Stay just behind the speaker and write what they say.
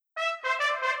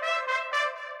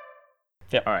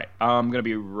Yep. All right. I'm gonna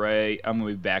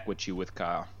be back with you with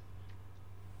Kyle.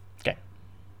 Okay.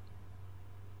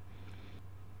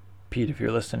 Pete, if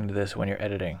you're listening to this when you're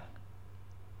editing,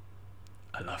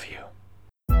 I love you.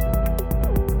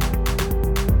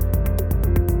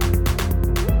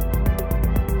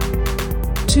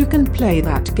 Two can play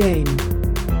that game.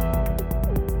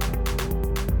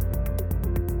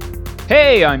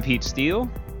 Hey, I'm Pete Steele.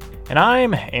 And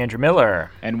I'm Andrew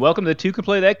Miller. And welcome to Two Can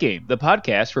Play That Game, the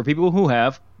podcast for people who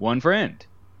have one friend.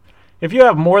 If you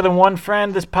have more than one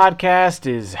friend, this podcast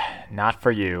is not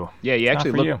for you. Yeah, you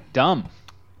actually look dumb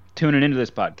tuning into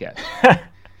this podcast.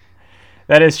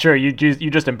 That is true. You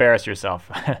just embarrass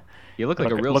yourself. You look like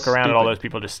a real look around stupid. at all those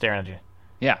people just staring at you.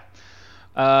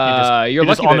 Yeah. You're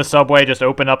just on the subway, just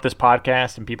open up this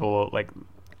podcast, and people like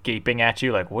gaping at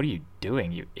you, like, "What are you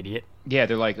doing, you idiot?" Yeah,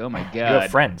 they're like, "Oh my god." You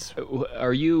have friends.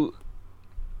 Are you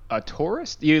a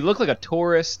tourist? You look like a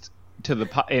tourist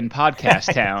in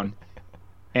podcast town,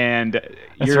 and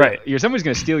That's right. Somebody's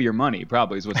gonna steal your money.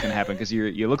 Probably is what's gonna happen because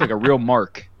you look like a real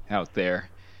mark out there.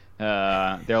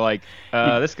 They're like,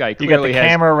 this guy clearly you got the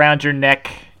camera around your neck.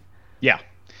 Yeah.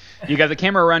 You got the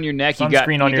camera around your neck.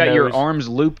 Sunscreen on your nose. Your arms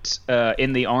looped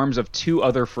in the arms of two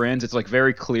other friends. It's like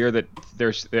very clear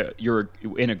that you're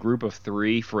in a group of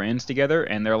three friends together,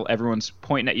 and everyone's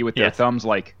pointing at you with their thumbs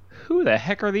like, who the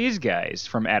heck are these guys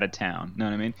from out of town? Know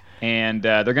what I mean? And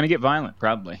they're going to get violent,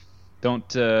 probably. Don't,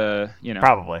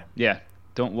 Probably. Yeah.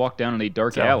 Don't walk down any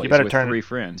dark alleys with three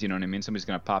friends. You know what I mean? Somebody's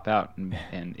going to pop out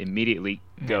and immediately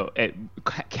go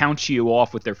count you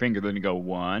off with their finger. Then you go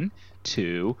 1,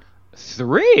 2,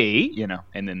 3,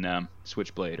 and then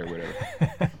switchblade or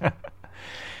whatever.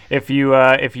 If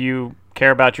you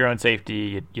care about your own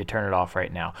safety, you turn it off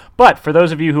right now. But for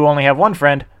those of you who only have one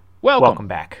friend, welcome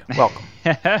back. Welcome.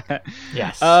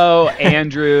 Yes. Oh,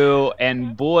 Andrew,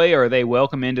 and boy, are they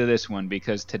welcome into this one,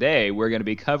 because today we're going to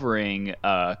be covering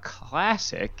a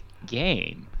classic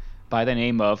game by the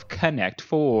name of Connect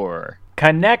 4.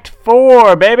 Connect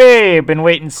 4, baby! Been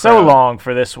waiting so long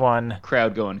for this one.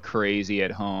 Crowd going crazy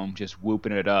at home, just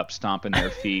whooping it up, stomping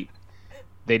their feet.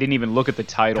 They didn't even look at the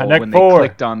title Connect when 4. They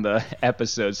clicked on the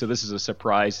episode, so this is a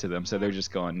surprise to them. So they're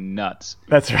just going nuts.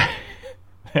 That's right.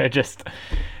 They're just,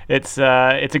 it's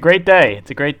a great day. It's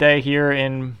a great day here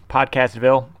in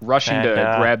Podcastville. Rushing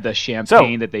to grab the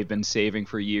champagne that they've been saving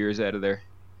for years out of their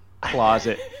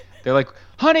closet. They're like,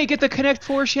 honey, get the Connect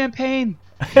 4 champagne.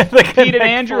 Pete and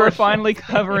Andrew are finally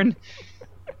covering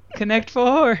Connect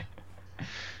 4.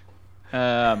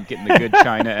 I'm getting the good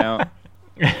china out.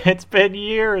 It's been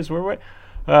years. The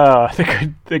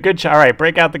good china. All right,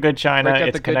 break out the good china.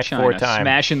 It's Connect 4 time.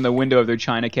 Smashing the window of their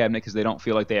china cabinet because they don't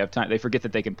feel like they have time. They forget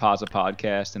that they can pause a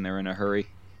podcast and they're in a hurry.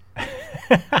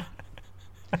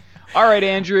 All right,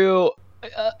 Andrew.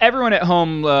 Everyone at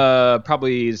home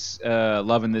probably is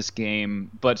loving this game,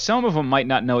 but some of them might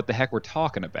not know what the heck we're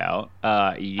talking about.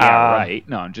 Right.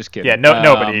 No, I'm just kidding. Yeah,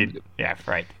 nobody. Yeah,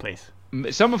 right. Please.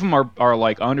 Some of them are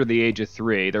like under the age of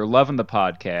 3. They're loving the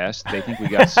podcast. They think we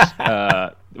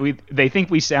got they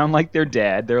think we sound like their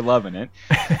dad. They're loving it,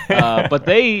 but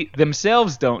they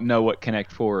themselves don't know what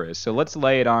Connect 4 is. So let's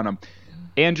lay it on them.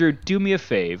 Andrew, do me a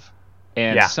fave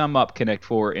and sum up Connect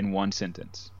 4 in one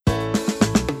sentence.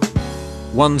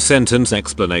 One sentence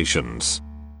explanations.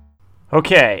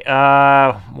 Okay,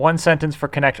 one sentence for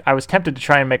Connect. I was tempted to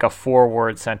try and make a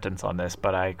 4-word sentence on this,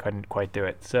 but I couldn't quite do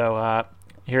it. So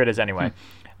here it is anyway.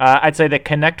 I'd say that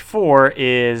Connect 4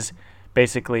 is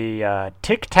basically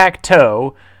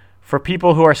tic-tac-toe for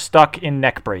people who are stuck in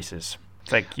neck braces.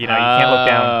 It's like, you can't look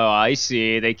down. Oh, I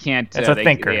see. They can't. It's a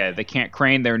thinker. Yeah, they can't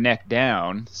crane their neck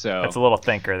down. So it's a little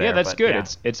thinker there. Yeah, that's good. Yeah.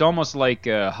 It's almost like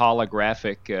a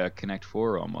holographic Connect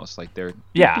 4, almost like they're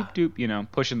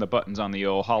doop, pushing the buttons on the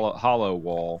old hollow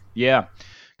wall. Yeah,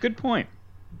 good point.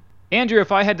 Andrew,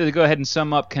 if I had to go ahead and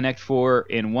sum up Connect 4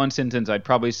 in one sentence, I'd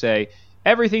probably say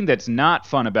everything that's not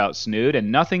fun about Snood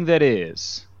and nothing that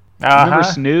is. Remember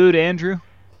Snood, Andrew?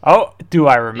 Oh, do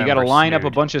I remember? You got to line up a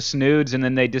bunch of Snoods and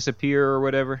then they disappear or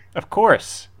whatever. Of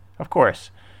course,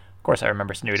 I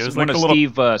remember Snood. It was one like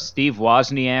of Steve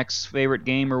Wozniak's favorite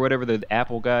game or whatever, the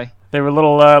Apple guy. They were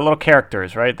little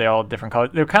characters, right? They all different colors.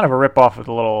 They were kind of a rip-off of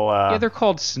the little. Yeah, they're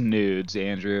called Snoods,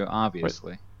 Andrew.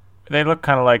 Obviously. They look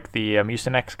kind of like the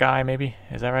Mucinex guy, maybe.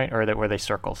 Is that right? Or were they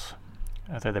circles?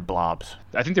 They're the blobs.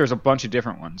 I think there was a bunch of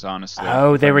different ones, honestly.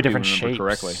 Oh, they were different shapes.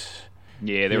 Correctly.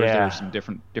 Yeah, there were some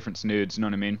different snoods. You know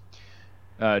what I mean?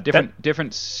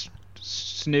 Different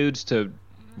snoods to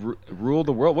rule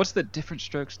the world. What's the different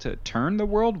strokes to turn the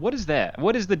world? What is that?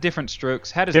 What is the different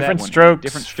strokes? How does different that one strokes?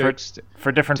 Different strokes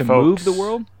for different to folks. move the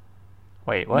world?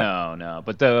 Wait, what? No.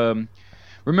 But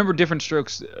remember different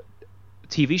strokes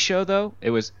TV show though, it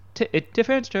was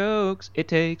different strokes it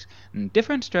takes,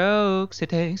 different strokes it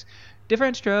takes,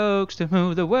 different strokes to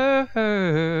move the world.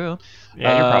 Yeah,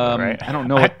 you're probably right. I don't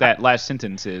know what that last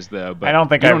sentence is though. But I don't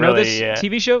think you I don't know really, this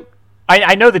TV show.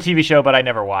 I know the TV show, but I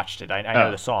never watched it. I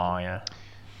know the song.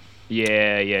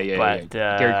 Yeah. Yeah. But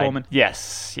Gary Coleman.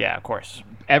 Yes. Yeah. Of course.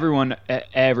 Everyone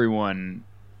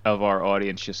of our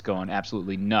audience just going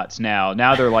absolutely nuts now.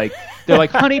 Now they're like,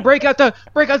 honey, break out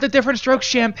the different strokes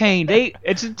champagne.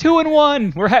 It's a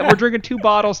 2-in-1. We're drinking 2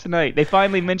 bottles tonight. They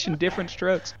finally mentioned different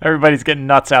strokes. Everybody's getting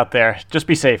nuts out there. Just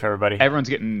be safe, everybody. Everyone's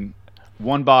getting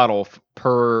 1 bottle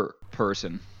per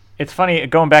person. It's funny,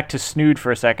 going back to Snood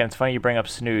for a second, it's funny you bring up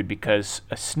Snood because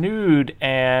Snood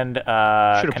and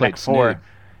Connect 4...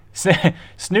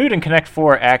 Snood and Connect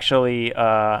 4 actually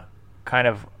kind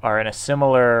of are in a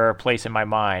similar place in my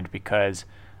mind because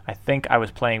I think I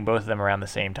was playing both of them around the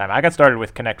same time. I got started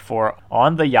with Connect 4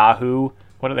 on the Yahoo,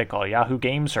 what do they call it? Yahoo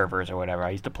game servers or whatever.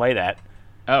 I used to play that.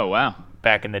 Oh, wow.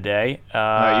 Back in the day.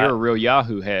 You're a real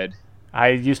Yahoo head. I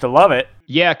used to love it.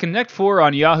 Yeah, Connect 4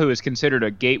 on Yahoo is considered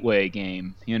a gateway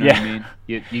game. You know what I mean?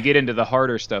 You get into the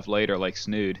harder stuff later, like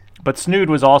Snood. But Snood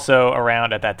was also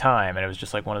around at that time, and it was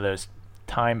just like one of those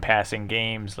time-passing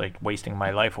games, like wasting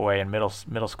my life away in middle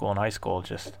school and high school,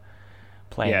 just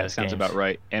playing those sounds games. About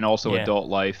right. And also Adult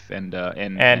Life and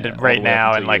right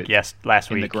now and like last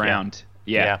week in the ground.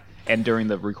 Yeah. And during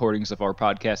the recordings of our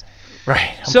podcast.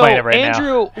 Right. I'm playing it right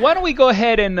Andrew, now. why don't we go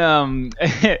ahead and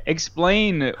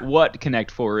explain what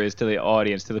Connect 4 is to the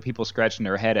audience, to the people scratching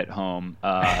their head at home,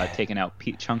 taking out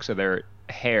chunks of their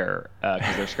hair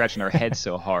because they're scratching their heads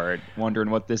so hard,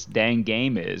 wondering what this dang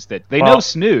game is that they know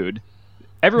Snood.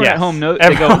 Everyone at home knows.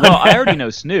 They go, well, I already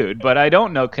know Snood, but I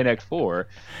don't know Connect 4.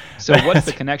 So what's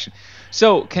the connection?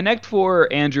 So Connect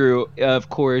 4, Andrew, of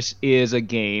course, is a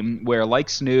game where,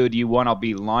 like Snood, you want to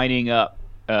be lining up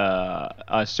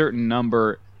a certain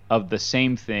number of the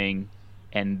same thing,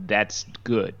 and that's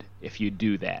good if you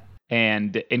do that.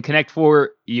 And in Connect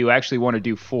 4, you actually want to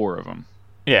do 4 of them.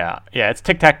 Yeah, it's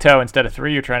tic-tac-toe. Instead of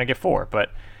 3, you're trying to get 4, but...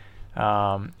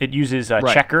 it uses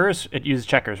checkers. It uses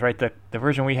checkers, right? The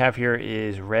version we have here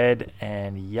is red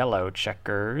and yellow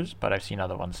checkers, but I've seen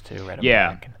other ones too. Red and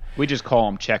black. We just call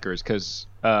them checkers because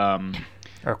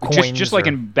or coins, just like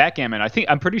in backgammon.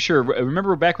 I'm pretty sure.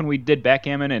 Remember back when we did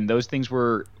backgammon and those things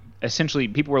were essentially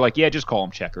people were like, yeah, just call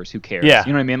them checkers. Who cares? Yeah,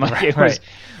 you know what I mean? Like it was.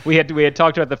 We had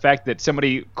talked about the fact that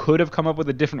somebody could have come up with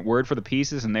a different word for the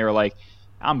pieces, and they were like,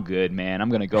 I'm good, man. I'm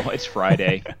gonna go. It's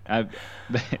Friday.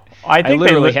 I think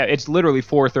it's literally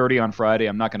 4:30 on Friday.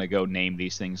 I'm not gonna go name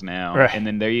these things now. Right. And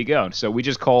then there you go. So we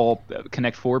just call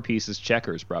Connect 4 pieces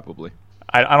checkers, probably.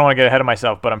 I don't want to get ahead of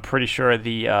myself, but I'm pretty sure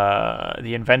the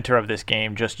inventor of this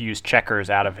game just used checkers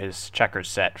out of his checkers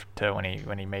set to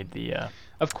when he made the.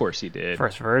 Of course he did.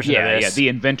 First version of this. Yeah, the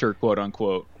inventor, quote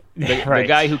unquote. The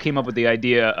guy who came up with the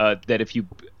idea that if you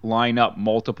line up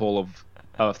multiple of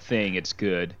a thing, it's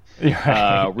good.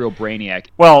 Real brainiac.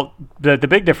 Well, the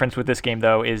big difference with this game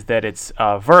though is that it's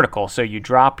vertical, so you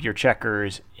drop your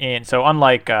checkers in. So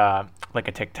unlike like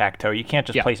a tic-tac-toe, you can't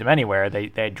just place them anywhere.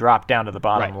 They drop down to the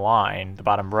bottom line, the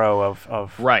bottom row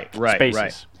of spaces.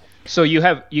 Right. So you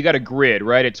got a grid,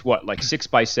 right? It's what, like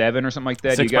 6x7 or something like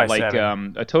that. 6 you got by like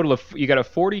 7. a total of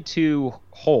 42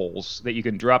 holes that you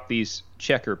can drop these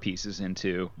checker pieces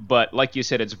into. But like you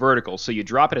said, it's vertical, so you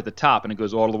drop it at the top and it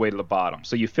goes all the way to the bottom.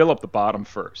 So you fill up the bottom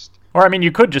first. Or I mean,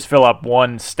 you could just fill up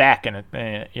one stack in it,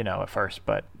 at first,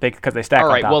 but because they stack. All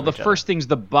right. On top Well, of the each first thing's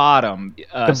the bottom.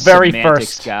 The very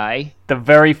first guy. The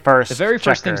very first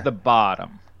thing's the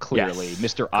bottom. Clearly, yes.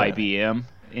 Mr. IBM.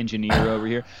 Engineer over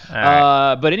here.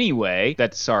 Right. But anyway,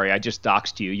 I just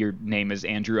doxed you. Your name is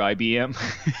Andrew IBM.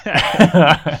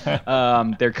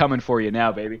 They're coming for you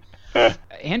now, baby.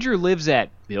 Andrew lives at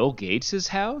Bill Gates'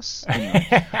 house.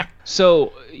 Anyway.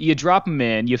 So you drop them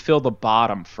in, you fill the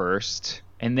bottom first,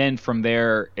 and then from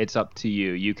there, it's up to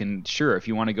you. You can, if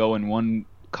you want to go in one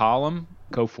column,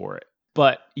 go for it.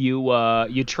 But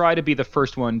you try to be the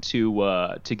first one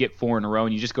to get 4 in a row,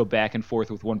 and you just go back and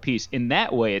forth with one piece. In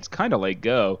that way, it's kind of like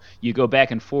Go. You go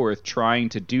back and forth trying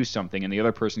to do something, and the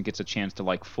other person gets a chance to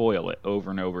like foil it over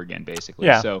and over again, basically.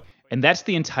 Yeah. So, and that's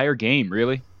the entire game,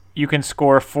 really. You can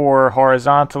score 4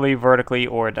 horizontally, vertically,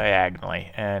 or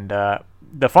diagonally. And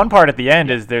the fun part at the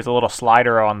end is there's a little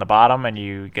slider on the bottom, and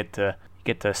you get to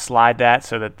slide that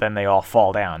so that then they all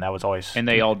fall down. That was always and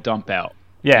they all dump out.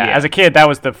 Yeah, as a kid, that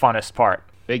was the funnest part.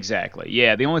 Exactly.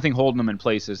 Yeah, the only thing holding them in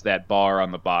place is that bar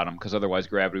on the bottom, because otherwise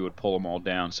gravity would pull them all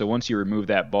down. So once you remove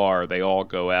that bar, they all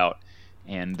go out,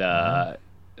 and a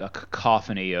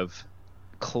cacophony of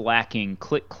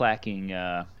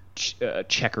click-clacking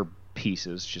checker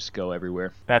pieces just go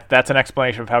everywhere. That's an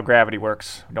explanation of how gravity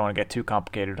works. Don't want to get too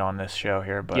complicated on this show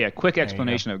here, but yeah, quick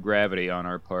explanation of gravity on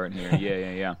our part here.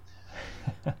 Yeah.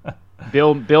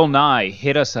 Bill Nye,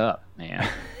 hit us up, man.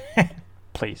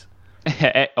 Please.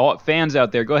 All fans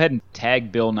out there, go ahead and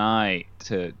tag Bill Nye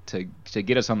to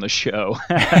get us on the show.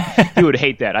 He would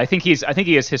hate that. I think he is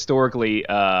historically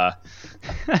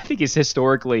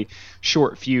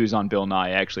short fuse on Bill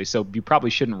Nye, actually. So you probably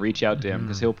shouldn't reach out to him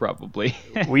because he'll probably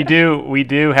we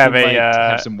do have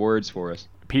have some words for us.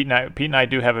 Pete and I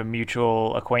do have a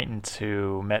mutual acquaintance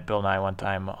who met Bill Nye one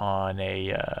time on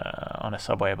a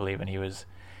subway, I believe, and he was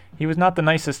not the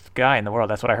nicest guy in the world.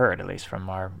 That's what I heard, at least from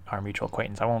our mutual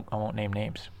acquaintance. I won't name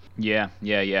names. Yeah.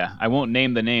 I won't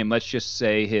name the name. Let's just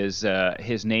say his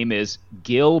name is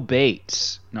Gil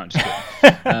Bates. No, I'm just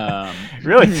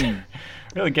kidding.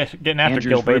 Really getting after Andrew's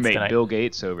Gil Bates roommate, tonight. Bill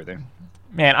Gates over there.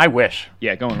 Man, I wish.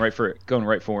 Yeah, going right for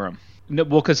him. No,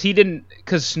 well, because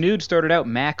Snood started out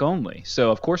Mac only,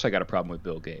 so of course I got a problem with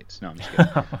Bill Gates. No, I'm just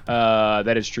kidding.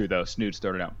 That is true though. Snood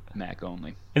started out Mac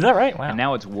only. Is that right? Wow. And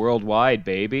now it's worldwide,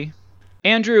 baby.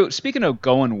 Andrew, speaking of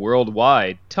going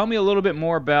worldwide, tell me a little bit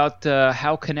more about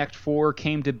how Connect 4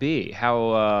 came to be.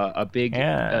 How a big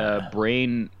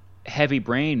heavy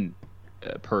brain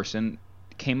person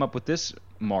came up with this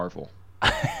marvel.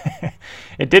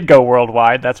 It did go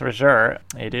worldwide, that's for sure.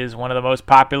 It is one of the most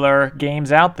popular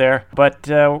games out there. But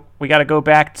we got to go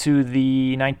back to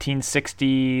the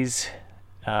 1960s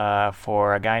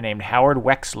for a guy named Howard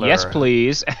Wexler. Yes,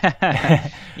 please.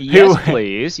 Yes,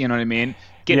 please. You know what I mean?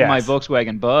 Get in my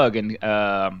Volkswagen Bug and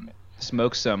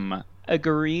smoke some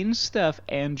green stuff,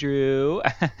 Andrew.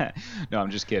 No,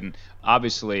 I'm just kidding.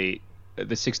 Obviously,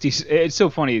 the 60s, it's so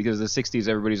funny because the 60s,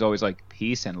 everybody's always like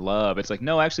peace and love. It's like,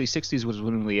 no, actually 60s was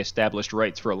when we established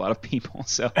rights for a lot of people.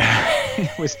 So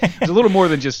it was a little more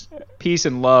than just peace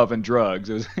and love and drugs.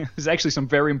 It was actually some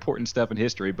very important stuff in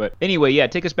history. But anyway, yeah,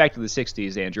 take us back to the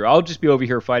 60s, Andrew. I'll just be over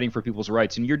here fighting for people's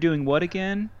rights. And you're doing what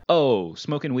again? Oh,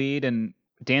 smoking weed and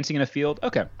dancing in a field?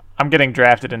 Okay. I'm getting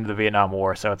drafted into the Vietnam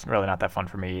War, so it's really not that fun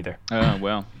for me either. Oh,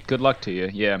 well, good luck to you.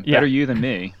 Yeah, better you than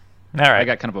me. All right. I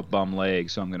got kind of a bum leg,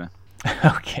 so I'm going to...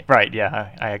 Okay, right, yeah,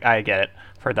 I get it.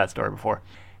 I've heard that story before.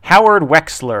 Howard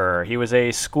Wexler, he was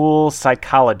a school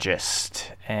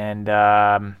psychologist,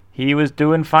 and he was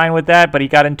doing fine with that, but he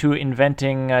got into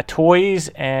inventing toys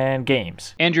and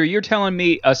games. Andrew, you're telling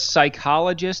me a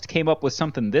psychologist came up with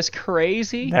something this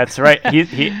crazy? That's right.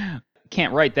 He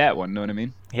can't write that one, know what I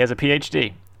mean? He has a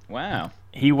PhD. Wow.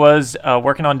 He was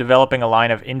working on developing a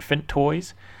line of infant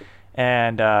toys,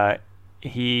 and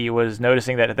he was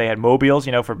noticing that they had mobiles,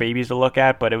 for babies to look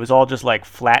at, but it was all just like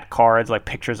flat cards, like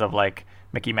pictures of like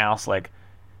Mickey Mouse,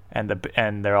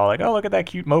 and they're all like, oh, look at that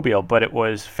cute mobile, but it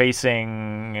was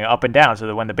facing up and down, so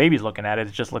that when the baby's looking at it,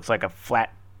 it just looks like a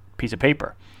flat piece of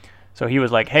paper. So he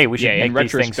was like, hey, we should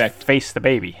make these things face the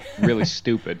baby. Really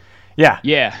stupid. Yeah.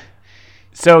 Yeah.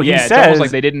 So he says, it's almost like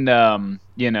they didn't, run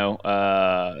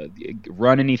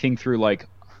anything through like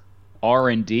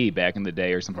R&D back in the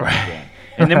day or something like that.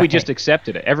 And then we just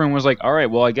accepted it. Everyone was like, all right,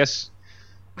 well, I guess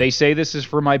they say this is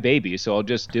for my baby, so I'll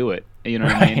just do it. You know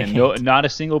what I mean? And not a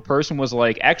single person was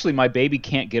like, actually, my baby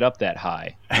can't get up that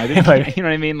high. You know what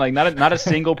I mean? Like, not a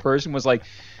single person was like,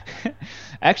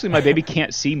 actually, my baby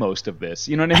can't see most of this.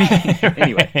 You know what I mean?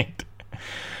 Anyway. Right.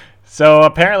 So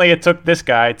apparently it took this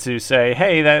guy to say,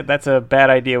 hey, that's a bad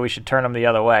idea. We should turn them the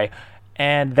other way.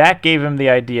 And that gave him the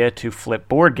idea to flip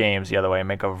board games the other way and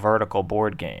make a vertical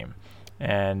board game.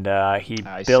 And he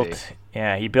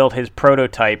built his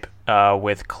prototype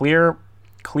with clear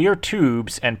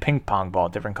tubes and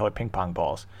different colored ping pong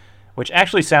balls, which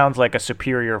actually sounds like a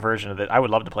superior version of it. I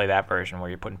would love to play that version where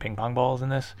you're putting ping pong balls in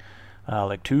this,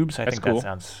 like tubes. I think that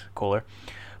sounds cooler.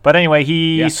 But anyway,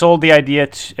 he sold the idea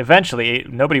eventually.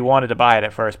 Nobody wanted to buy it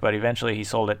at first, but eventually he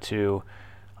sold it to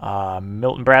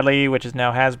Milton Bradley, which is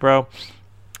now Hasbro.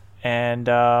 And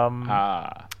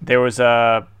there was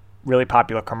a really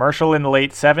popular commercial in the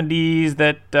late 70s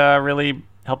that really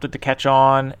helped it to catch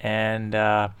on. And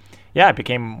it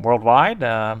became worldwide.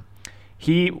 Howard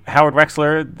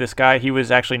Wexler, this guy, he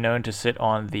was actually known to sit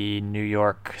on the New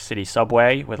York City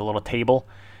subway with a little table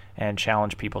and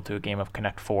challenge people to a game of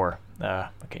Connect 4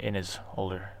 in his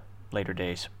later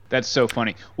days. That's so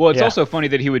funny. Well, it's also funny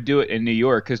that he would do it in New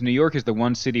York, because New York is the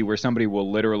one city where somebody will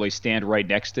literally stand right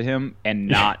next to him and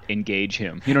not engage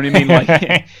him. You know what I mean?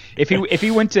 Like, if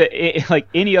he went to like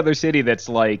any other city that's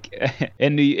like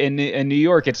in New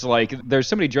York, it's like there's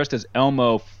somebody dressed as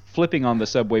Elmo flipping on the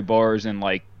subway bars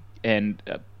and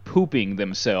pooping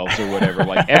themselves or whatever,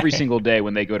 like every single day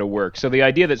when they go to work. So the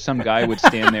idea that some guy would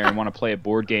stand there and want to play a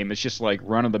board game is just like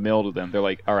run of the mill to them. They're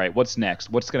like, all right, what's next?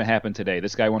 What's going to happen today?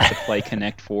 This guy wants to play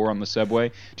Connect 4 on the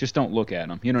subway. Just don't look at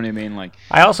him. You know what I mean? Like,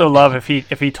 I also love if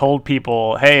he told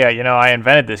people, hey, I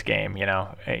invented this game.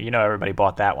 Everybody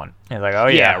bought that one. And he's like, oh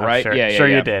yeah, right, sure, yeah, sure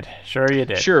you did, sure you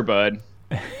did. Sure, bud.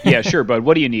 Yeah, sure, bud.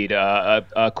 What do you need?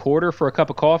 A quarter for a cup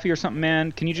of coffee or something,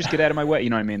 man? Can you just get out of my way? You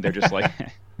know what I mean? They're just like.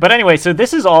 But anyway, so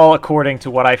this is all according to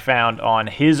what I found on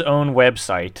his own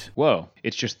website. Whoa!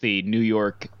 It's just the New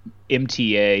York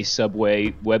MTA subway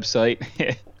website.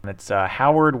 It's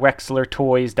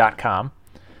howardwexlertoys.com.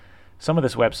 Some of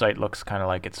this website looks kind of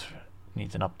like it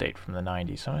needs an update from the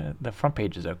 90s. So the front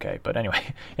page is okay. But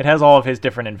anyway, it has all of his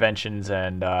different inventions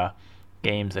and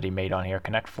games that he made on here.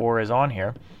 Connect 4 is on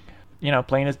here.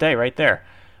 Plain as day right there.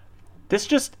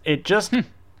 It just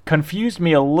confused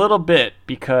me a little bit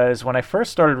because when I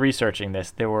first started researching this,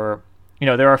 there are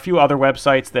a few other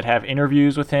websites that have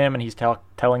interviews with him and he's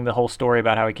telling the whole story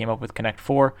about how he came up with Connect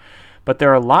 4. But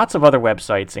there are lots of other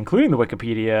websites, including the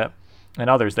Wikipedia and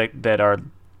others that are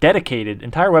dedicated,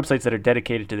 entire websites that are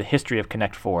dedicated to the history of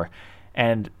Connect 4.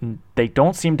 And they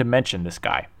don't seem to mention this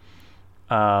guy.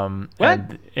 What?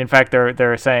 And in fact,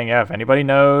 they're saying, if anybody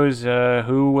knows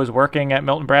who was working at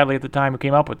Milton Bradley at the time who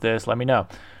came up with this, let me know.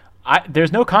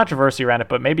 There's no controversy around it,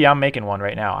 but maybe I'm making one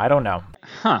right now. I don't know.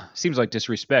 Seems like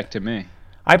disrespect to me.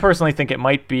 I personally think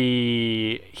I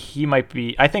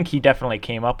think he definitely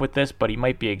came up with this, but he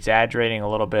might be exaggerating a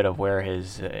little bit of where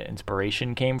his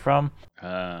inspiration came from.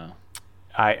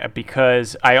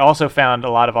 Because I also found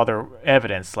a lot of other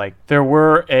evidence. Like there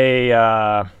were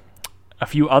a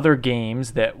few other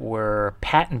games that were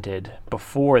patented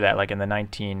before that, like in the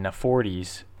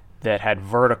 1940s, that had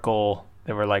vertical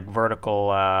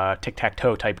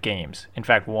tic-tac-toe type games. In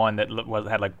fact, one that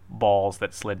had like balls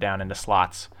that slid down into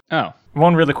slots. Oh.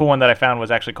 One really cool one that I found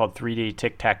was actually called 3D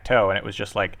tic-tac-toe, and it was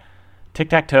just like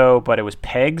tic-tac-toe, but it was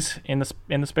pegs in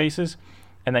the spaces,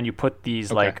 and then you put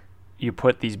these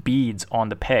these beads on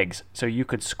the pegs, so you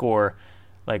could score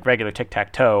like regular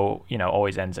tic-tac-toe.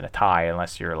 Always ends in a tie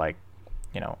unless you're like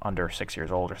under 6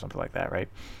 years old or something like that, right?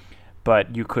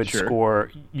 But you could score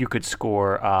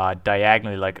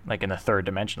diagonally, like in the third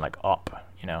dimension, like up,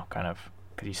 kind of,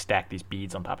 because you stack these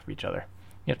beads on top of each other.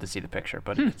 You have to see the picture,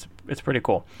 but it's pretty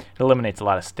cool. It eliminates a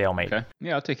lot of stalemate. Okay.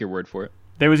 Yeah, I'll take your word for it.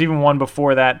 There was even one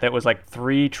before that was like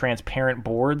 3 transparent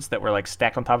boards that were like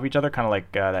stacked on top of each other, kind of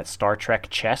like that Star Trek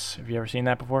chess. Have you ever seen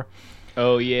that before?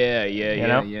 Oh yeah.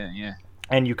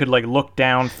 And you could like look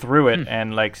down through it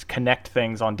and like connect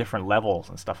things on different levels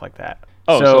and stuff like that.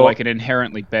 Oh, so like an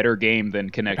inherently better game than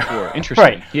Connect 4. Interesting.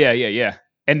 Right. Yeah.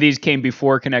 And these came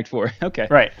before Connect 4. Okay.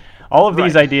 Right. All of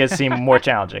these ideas seem more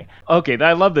challenging. Okay,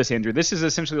 I love this, Andrew. This is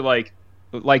essentially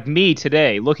like me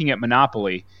today looking at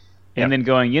Monopoly and then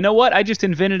going, you know what? I just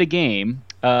invented a game.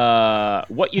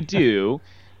 What you do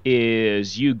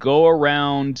is you go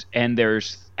around and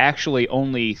there's actually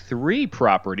only 3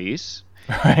 properties.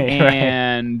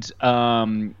 And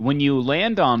when you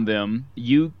land on them,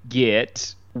 you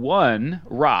get 1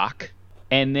 rock.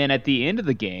 And then at the end of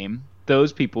the game,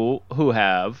 those people who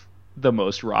have the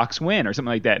most rocks win or something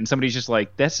like that. And somebody's just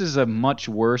like, this is a much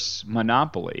worse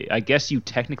Monopoly. I guess you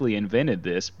technically invented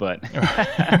this, but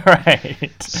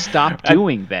right. Stop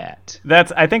doing that.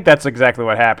 I think that's exactly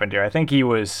what happened here. I think he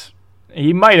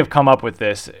might have come up with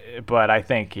this, but I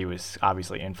think he was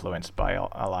obviously influenced by a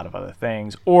lot of other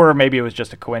things, or maybe it was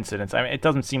just a coincidence. I mean, it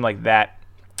doesn't seem like that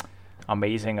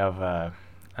amazing of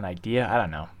an idea. I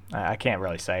don't know. I can't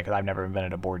really say because I've never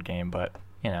invented a board game, but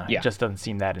it just doesn't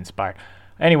seem that inspired.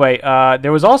 Anyway,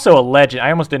 there was also a legend.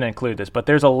 I almost didn't include this, but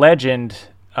there's a legend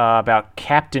about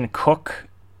Captain Cook,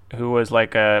 who was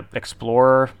like a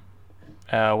explorer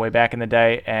way back in the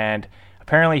day, and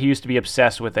apparently he used to be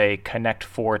obsessed with a Connect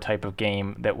 4 type of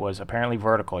game that was apparently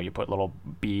vertical. You put little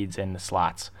beads in the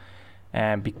slots,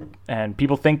 and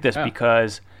people think this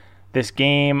because this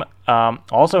game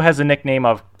also has a nickname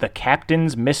of the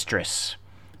Captain's Mistress,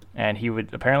 and he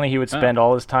would spend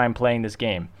all his time playing this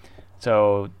game.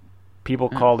 So people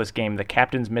call this game the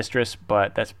Captain's Mistress,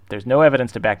 but there's no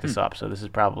evidence to back this up, so this is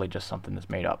probably just something that's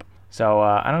made up. So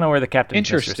I don't know where the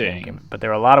Captain's Mistress name came, but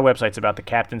there are a lot of websites about the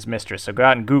Captain's Mistress. So go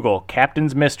out and Google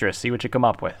Captain's Mistress, see what you come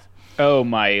up with. Oh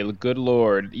my good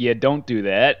Lord! Yeah, don't do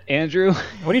that, Andrew.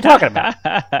 What are you talking about?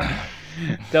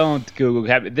 Don't Google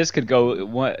Captain. This could go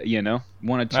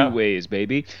one of 2 ways,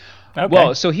 baby. Okay.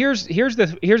 Well, so here's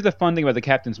the fun thing about the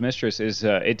Captain's Mistress is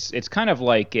it's kind of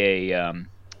like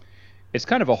it's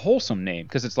kind of a wholesome name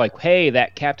because it's like, hey,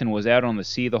 that captain was out on the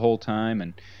sea the whole time,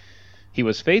 and He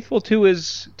was faithful to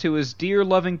his dear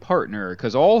loving partner,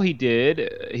 because all he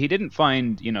didn't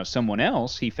find someone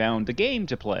else. He found the game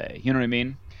to play. You know what I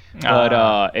mean?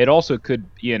 But it also could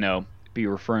be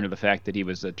referring to the fact that he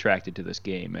was attracted to this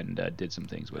game and did some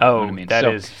things with it. You know what I mean?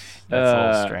 That's a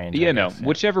little strange.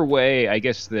 Whichever way, I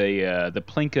guess the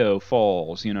Plinko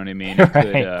falls. You know what I mean?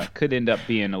 Right. Could end up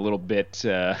being a little bit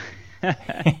a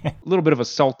little bit of a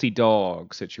salty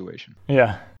dog situation.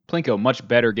 Yeah. Plinko, much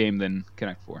better game than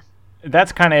Connect 4.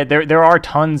 That's kind of there are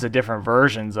tons of different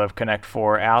versions of Connect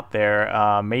 4 out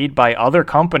there, made by other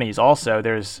companies also.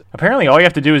 There's apparently all you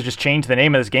have to do is just change the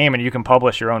name of this game and you can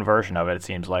publish your own version of it, it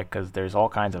seems like, because there's all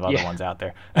kinds of other ones out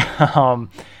there.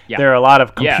 There are a lot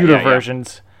of computer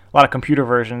versions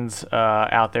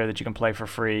out there that you can play for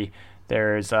free.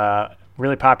 There's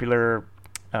really popular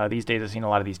these days. I've seen a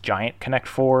lot of these giant Connect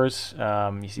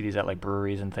 4s. You see these at like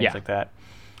breweries and things like that.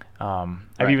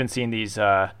 I've even seen these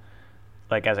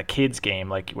like as a kids game,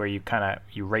 like where you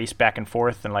race back and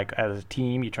forth, and like as a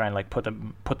team you try and like put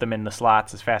them in the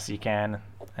slots as fast as you can,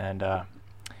 and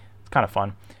it's kind of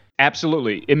fun.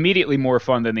 Absolutely, immediately more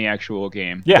fun than the actual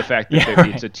game. Yeah, the fact that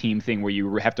it's a team thing where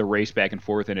you have to race back and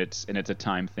forth, and it's a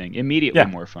time thing. Immediately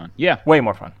more fun. Yeah, way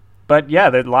more fun. But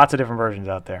yeah, there's lots of different versions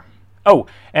out there. Oh,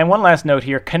 and one last note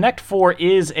here: Connect 4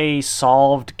 is a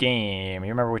solved game. You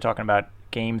remember we were talking about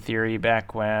game theory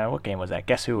back when? What game was that?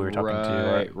 Guess who we were talking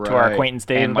to our acquaintance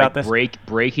Dave about this?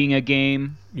 Breaking a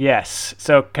game. Yes.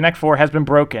 So Connect 4 has been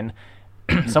broken.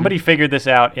 Somebody figured this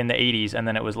out in the 80s, and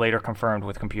then it was later confirmed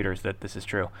with computers that this is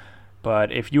true.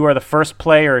 But if you are the first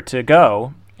player to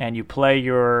go and you play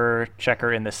your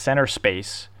checker in the center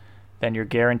space, then you're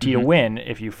guaranteed to win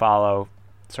if you follow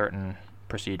certain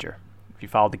procedure. You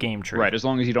follow the game tree. Right, as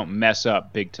long as you don't mess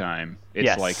up big time.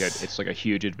 It's like a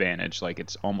huge advantage. Like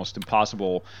it's almost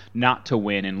impossible not to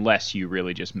win unless you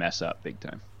really just mess up big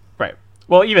time. Right.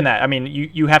 Well, even that, I mean,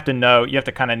 you have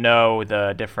to kind of know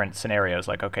the different scenarios.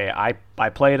 Like, okay, I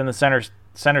play it in the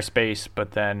center space,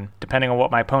 but then depending on what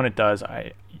my opponent does,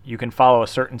 you can follow a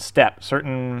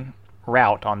certain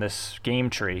route on this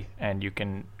game tree, and you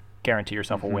can guarantee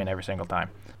yourself a win every single time.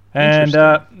 And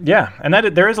and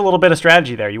there is a little bit of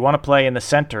strategy there. You want to play in the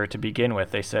center to begin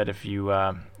with. They said if you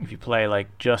play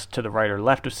like just to the right or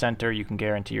left of center, you can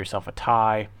guarantee yourself a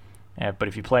tie. But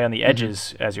if you play on the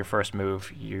edges as your first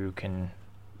move,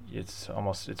 it's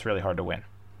really hard to win.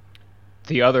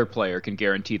 The other player can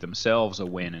guarantee themselves a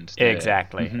win instead.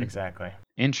 Exactly.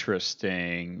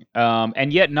 Interesting,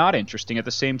 and yet not interesting at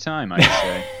the same time. I'd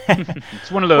say it's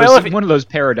one of those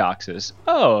paradoxes.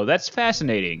 Oh, that's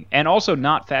fascinating, and also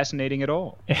not fascinating at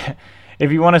all.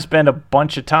 If you want to spend a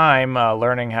bunch of time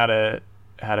learning how to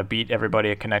beat everybody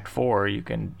at Connect 4, you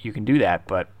can do that,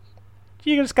 but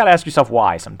you just got to ask yourself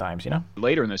why sometimes,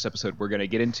 Later in this episode, we're going to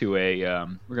get into we're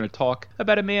going to talk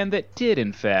about a man that did,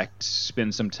 in fact,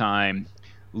 spend some time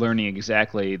learning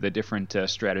exactly the different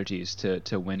strategies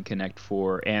to win Connect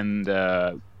 4. And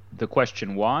the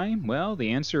question why? Well,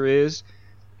 the answer is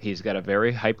he's got a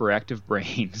very hyperactive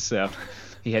brain, so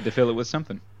he had to fill it with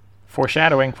something.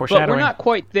 Foreshadowing. But we're not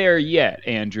quite there yet,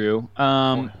 Andrew.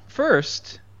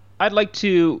 First, I'd like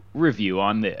to review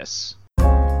on this.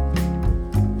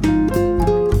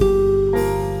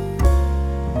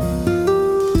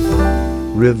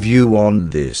 Review on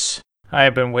this. I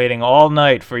have been waiting all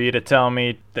night for you to tell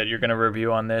me that you're going to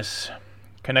review on this.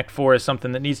 Connect 4 is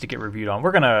something that needs to get reviewed on.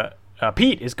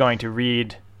 Pete is going to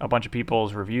read a bunch of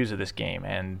people's reviews of this game,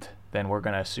 and then we're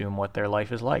going to assume what their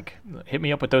life is like. Hit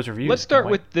me up with those reviews. Let's start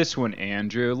with this one,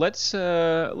 Andrew. Let's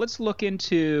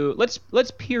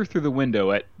peer through the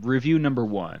window at review number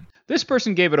 1. This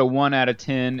person gave it a 1 out of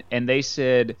 10, and they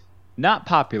said, not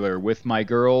popular with my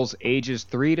girls ages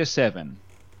 3 to 7.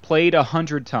 Played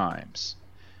 100 times.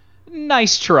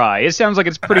 Nice try. It sounds like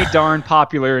it's pretty darn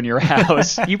popular in your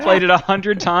house. You played it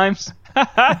 100 times?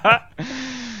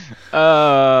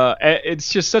 It's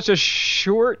just such a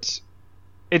short...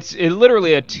 It's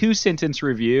literally a 2-sentence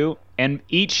review, and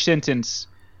each sentence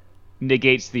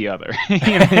negates the other. You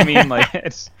know what I mean? Like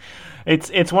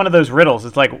it's one of those riddles.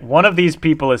 It's like one of these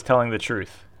people is telling the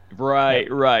truth.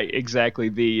 Right, exactly.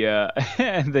 The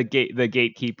the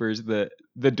gatekeepers,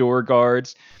 the door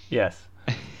guards. Yes.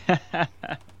 I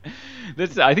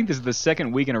think this is the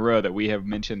second week in a row that we have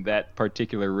mentioned that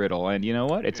particular riddle, and you know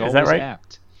what? It's always right?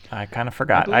 apt. I kind of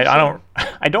forgot.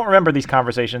 I don't remember these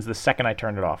conversations the second I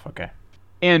turned it off. Okay.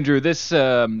 Andrew, this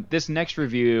next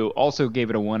review also gave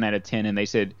it a 1 out of 10, and they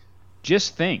said,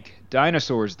 "Just think,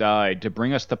 dinosaurs died to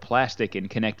bring us the plastic in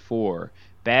Connect 4.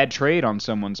 Bad trade on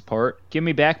someone's part. Give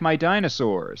me back my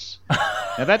dinosaurs."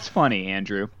 Now that's funny,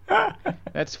 Andrew.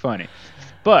 That's funny.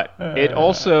 But it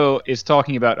also is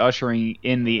talking about ushering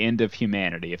in the end of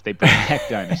humanity if they bring back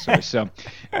dinosaurs. So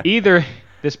either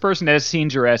this person has seen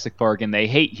Jurassic Park and they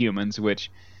hate humans,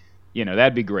 which,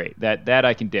 that'd be great. That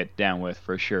I can get down with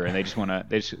for sure. And they just want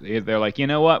to, they're like, you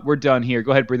know what? We're done here.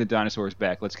 Go ahead and bring the dinosaurs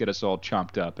back. Let's get us all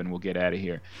chomped up and we'll get out of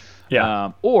here.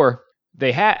 Yeah. Or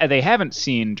they haven't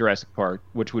seen Jurassic Park,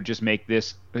 which would just make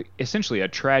this essentially a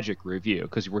tragic review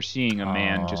because we're seeing a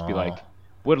man just be like,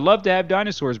 would love to have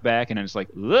dinosaurs back, and then it's like,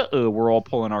 we're all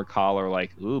pulling our collar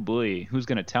like, oh boy, who's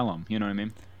gonna tell them? You know what I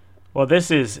mean? Well, this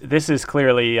is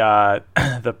clearly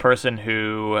the person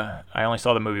who I only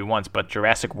saw the movie once, but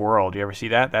Jurassic World. You ever see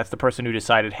that? That's the person who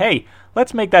decided, hey,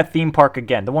 let's make that theme park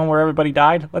again. The one where everybody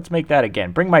died. Let's make that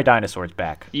again. Bring my dinosaurs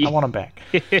back. I want them back.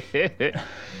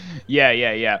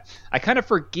 Yeah. I kind of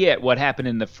forget what happened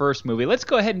in the first movie. Let's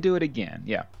go ahead and do it again.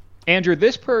 Yeah, Andrew,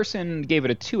 this person gave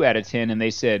it a 2 out of 10, and they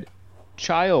said,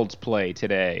 Child's Play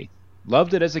today.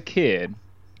 Loved it as a kid.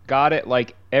 Got it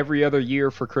like every other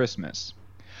year for Christmas.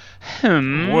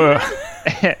 Whoa.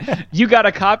 You got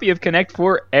a copy of Connect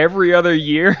 4 every other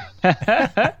year?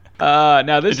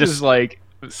 Now this is like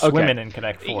swimming in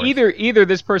Connect 4. Either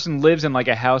this person lives in like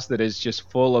a house that is just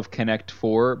full of Connect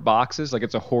 4 boxes, like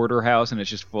it's a hoarder house and it's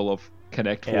just full of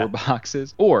Connect 4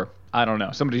 boxes, or I don't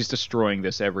know, somebody's destroying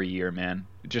this every year, man.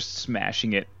 Just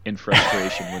smashing it in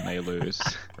frustration when they lose,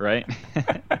 right?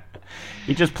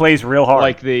 He just plays real hard.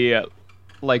 Like the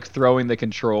like throwing the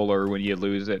controller when you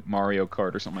lose at Mario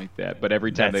Kart or something like that. But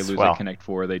every time they lose at Connect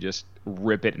 4, they just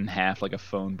rip it in half like a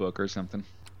phone book or something.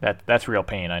 That's real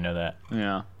pain, I know that.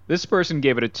 Yeah. This person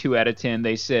gave it a 2 out of 10.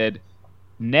 They said,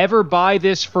 "Never buy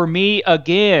this for me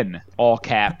again." All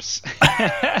caps.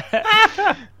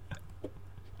 I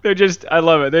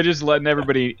love it. They're just letting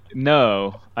everybody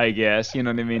know, I guess. You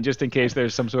know what I mean? Just in case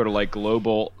there's some sort of like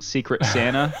global secret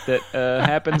Santa that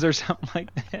happens or something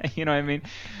like that. You know what I mean?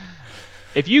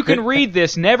 If you can read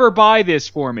this, never buy this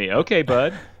for me. Okay,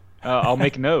 bud. I'll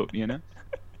make note,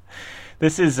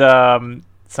 This is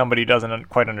somebody who doesn't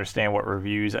quite understand what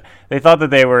reviews. They thought that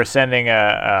they were sending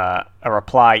a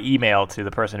reply email to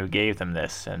the person who gave them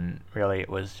this, and really it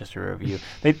was just a review.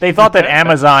 They thought that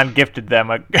Amazon gifted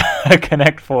them a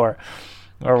Connect 4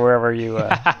 or wherever you.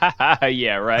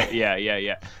 Yeah, right.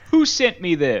 Yeah. Who sent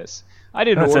me this? I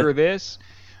didn't order this.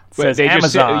 But they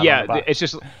Amazon. It's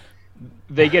just.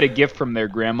 They get a gift from their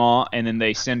grandma, and then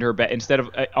they send her back. Instead of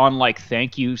on like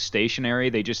thank you stationery,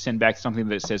 they just send back something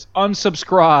that says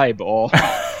unsubscribe,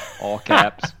 all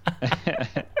caps.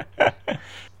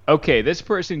 Okay, this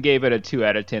person gave it a 2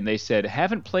 out of 10. They said,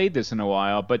 haven't played this in a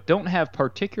while, but don't have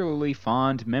particularly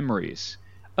fond memories.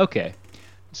 Okay.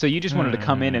 So you just wanted to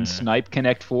come in and snipe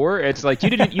Connect 4? It's like you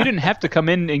didn't have to come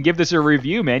in and give this a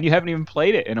review, man. You haven't even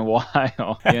played it in a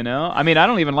while, I mean, I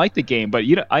don't even like the game, but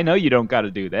I know you don't got to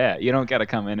do that. You don't got to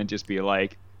come in and just be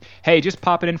like, hey, just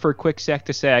pop it in for a quick sec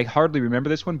to say I hardly remember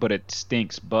this one, but it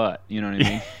stinks butt. You know what I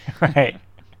mean? Right.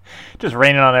 Just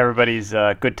raining on everybody's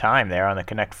good time there on the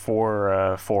Connect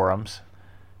 4 forums.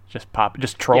 Just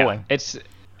trolling. Yeah,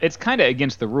 it's kind of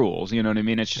against the rules, you know what I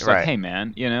mean? It's just like, hey,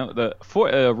 man,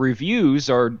 the reviews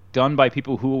are done by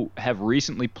people who have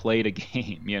recently played a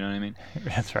game, you know what I mean?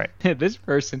 That's right. This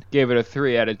person gave it a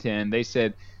 3 out of 10. They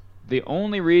said, the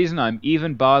only reason I'm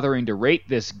even bothering to rate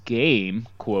this game,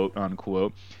 quote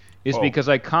unquote, is because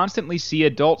I constantly see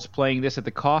adults playing this at the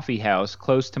coffee house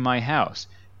close to my house.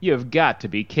 You have got to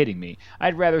be kidding me.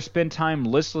 I'd rather spend time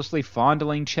listlessly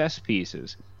fondling chess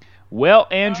pieces. Well,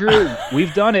 Andrew,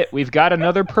 we've done it. We've got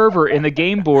another pervert in the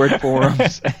game board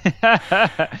forums.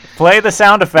 Play the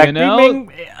sound effect. Bing,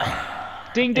 bing.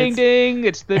 Ding, ding, ding.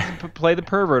 It's the play the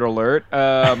pervert alert.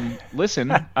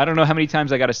 Listen, I don't know how many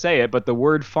times I got to say it, but the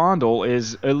word fondle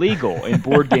is illegal in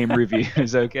board game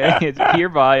reviews, okay? It's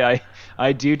hereby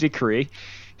I do decree.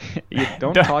 You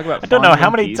don't talk about. I don't know how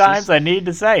many pieces. times I need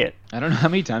to say it. I don't know how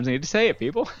many times I need to say it,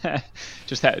 people.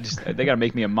 just they gotta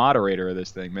make me a moderator of this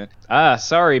thing, man.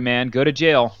 Sorry, man. Go to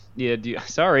jail. Yeah,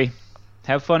 sorry.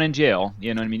 Have fun in jail.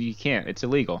 You know what I mean? You can't. It's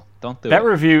illegal. Don't do that.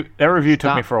 it. That review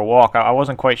took me for a walk. I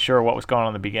wasn't quite sure what was going on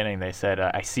in the beginning. They said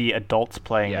I see adults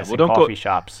playing this in coffee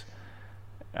shops.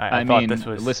 I thought this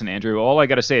was. Listen, Andrew. All I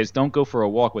gotta say is don't go for a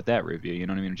walk with that review. You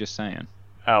know what I mean? I'm just saying.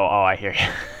 Oh, I hear you.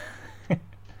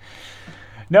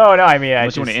 No, I mean,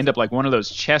 unless you want to end up like one of those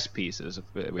chess pieces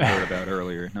we heard about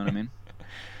earlier. You know what I mean?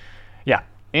 Yeah.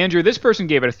 Andrew, this person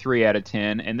gave it a 3 out of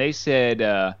 10, and they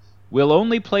said, we'll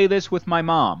only play this with my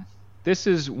mom. This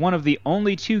is one of the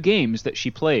only 2 games that she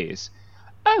plays.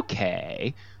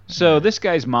 Okay. So this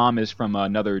guy's mom is from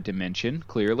another dimension,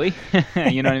 clearly.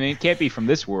 You know what I mean? Can't be from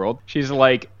this world. She's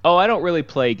like, I don't really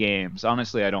play games.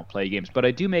 Honestly, I don't play games, but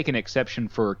I do make an exception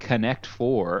for Connect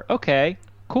 4. Okay.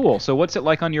 Cool. So what's it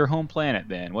like on your home planet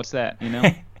then? What's that,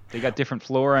 They got different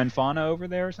flora and fauna over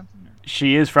there or something?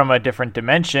 She is from a different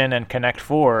dimension, and Connect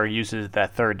 4 uses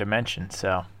that third dimension,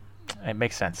 so it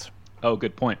makes sense. Oh,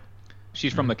 good point.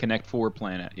 She's from the Connect 4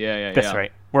 planet. Yeah. That's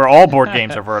right. Where all board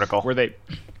games are vertical. where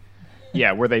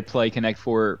they play Connect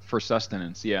 4 for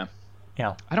sustenance, yeah.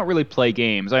 Yeah. I don't really play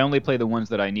games. I only play the ones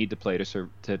that I need to play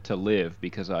to live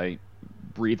because I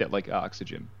breathe it like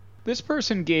oxygen. This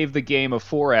person gave the game a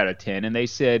 4 out of 10, and they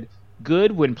said,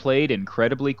 good when played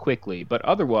incredibly quickly, but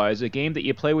otherwise a game that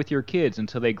you play with your kids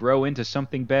until they grow into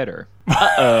something better.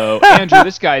 Uh-oh. Andrew,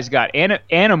 this guy's got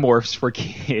Animorphs for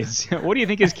kids. What do you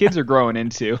think his kids are growing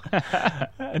into?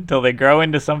 Until they grow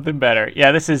into something better.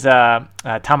 Yeah, this is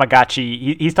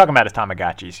Tamagotchi. He's talking about his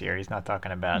Tamagotchis here. He's not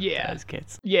talking about his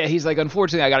kids. Yeah, he's like,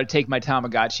 unfortunately, I got to take my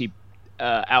Tamagotchi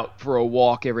out for a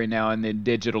walk every now and then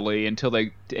digitally until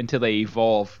they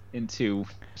evolve into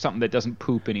something that doesn't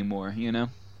poop anymore,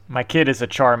 My kid is a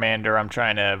Charmander. I'm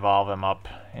trying to evolve him up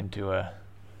into a...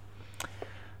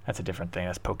 That's a different thing.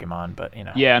 That's Pokemon, but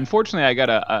Yeah, unfortunately, I got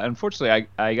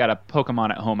a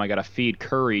Pokemon at home. I got to feed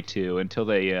curry to until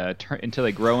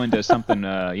they grow into something.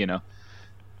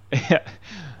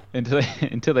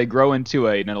 Until they grow into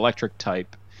an electric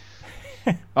type.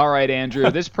 All right, Andrew.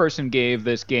 This person gave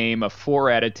this game a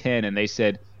 4 out of 10, and they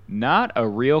said, not a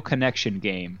real connection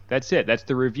game. That's it. That's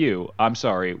the review. I'm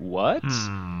sorry. What?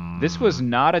 This was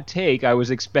not a take I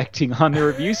was expecting on the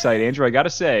review site, Andrew. I got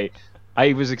to say,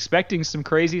 I was expecting some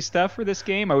crazy stuff for this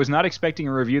game. I was not expecting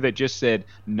a review that just said,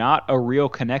 not a real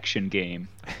connection game.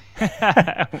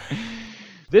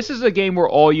 This is a game where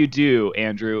all you do,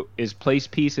 Andrew, is place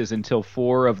pieces until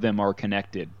 4 of them are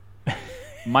connected.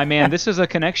 My man, this is a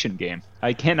connection game.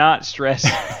 I cannot stress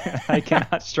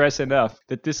enough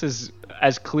that this is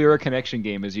as clear a connection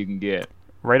game as you can get.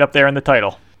 Right up there in the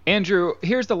title. Andrew,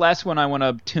 here's the last one I want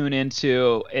to tune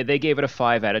into. They gave it a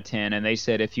 5 out of 10, and they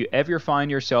said, if you ever find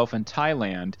yourself in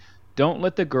Thailand, don't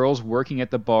let the girls working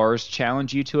at the bars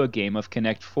challenge you to a game of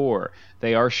Connect 4.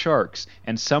 They are sharks,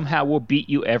 and somehow will beat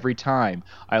you every time.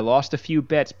 I lost a few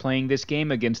bets playing this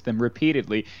game against them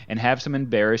repeatedly, and have some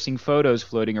embarrassing photos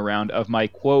floating around of my,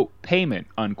 quote, payment,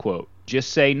 unquote.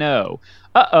 Just say no.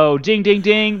 Uh-oh, ding, ding,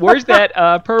 ding. Where's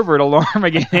that pervert alarm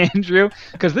again, Andrew?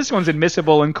 Because this one's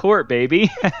admissible in court,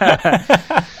 baby.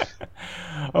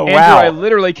 Oh, Andrew, wow. I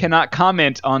literally cannot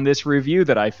comment on this review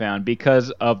that I found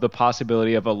because of the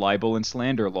possibility of a libel and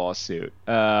slander lawsuit.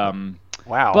 Wow.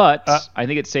 But I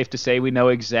think it's safe to say we know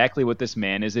exactly what this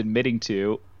man is admitting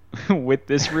to with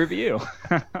this review.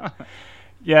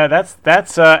 Yeah,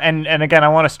 that's and again, I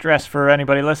want to stress for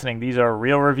anybody listening, these are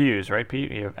real reviews, right,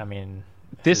 Pete? I mean,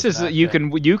 this is you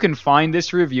can find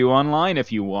this review online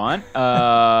if you want.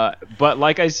 But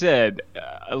like I said,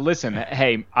 listen,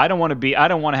 hey, I don't want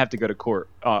to have to go to court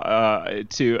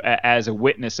as a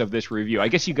witness of this review. I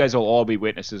guess you guys will all be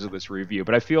witnesses of this review,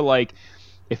 but I feel like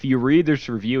if you read this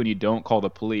review and you don't call the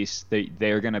police,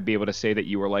 they're going to be able to say that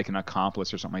you were like an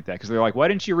accomplice or something like that. Because they're like, why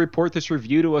didn't you report this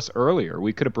review to us earlier?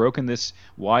 We could have broken this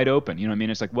wide open. You know what I mean?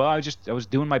 It's like, well, I was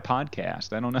doing my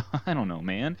podcast. I don't know,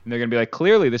 man. And they're going to be like,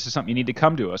 clearly this is something you need to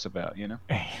come to us about,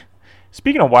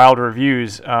 Speaking of wild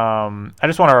reviews, I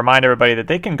just want to remind everybody that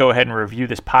they can go ahead and review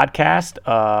this podcast.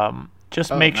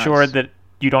 Make sure that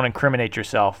you don't incriminate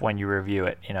yourself when you review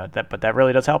it. But that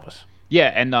really does help us. Yeah,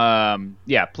 and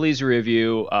please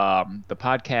review the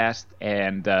podcast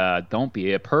and don't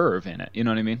be a perv in it. You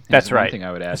know what I mean? That's right. One thing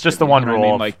I would ask. It's just the one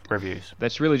rule of reviews.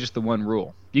 That's really just the one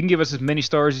rule. You can give us as many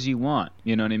stars as you want.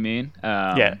 You know what I mean?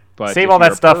 But save all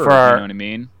that stuff for our. You know what I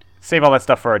mean? Save all that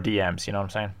stuff for our DMs. You know what I'm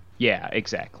saying? Yeah,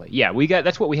 exactly. Yeah,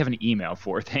 that's what we have an email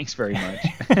for. Thanks very much.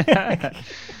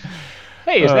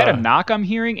 Hey, is that a knock I'm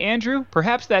hearing, Andrew?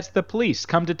 Perhaps that's the police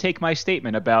come to take my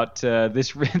statement about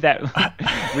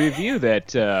that review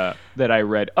that I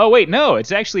read. Oh wait, no,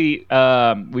 it's actually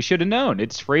we should have known.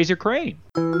 It's Fraser Crane.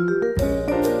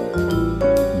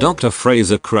 Dr.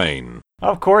 Fraser Crane.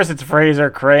 Of course, it's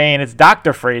Fraser Crane. It's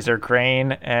Dr. Fraser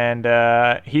Crane,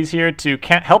 and he's here to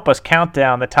help us count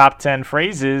down the top 10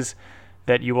 phrases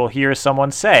that you will hear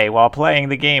someone say while playing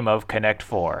the game of Connect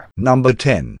 4. Number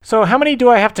 10. So how many do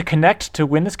I have to connect to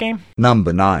win this game?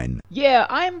 Number 9. Yeah,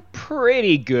 I'm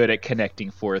pretty good at connecting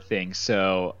 4 things,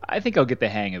 so I think I'll get the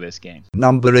hang of this game.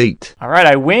 Number 8. All right,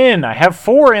 I win. I have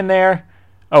 4 in there.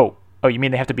 Oh, you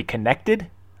mean they have to be connected?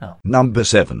 Oh. Number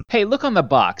 7. Hey, look on the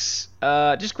box.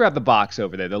 Just grab the box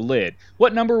over there, the lid.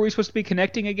 What number are we supposed to be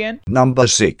connecting again? Number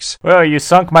 6. Well, you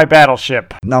sunk my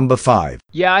battleship. Number 5.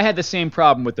 Yeah, I had the same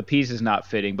problem with the pieces not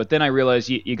fitting, but then I realized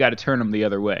you got to turn them the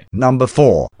other way. Number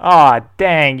 4. Aw,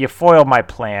 dang, you foiled my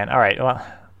plan. All right, well,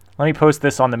 Let me post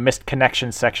this on the missed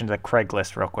connection section of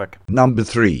Craigslist real quick. Number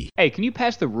 3. Hey, can you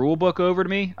pass the rule book over to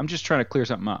me? I'm just trying to clear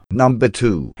something up. Number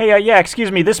 2. Hey, yeah,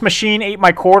 excuse me, this machine ate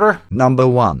my quarter. Number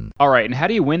 1. All right, and how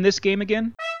do you win this game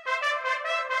again?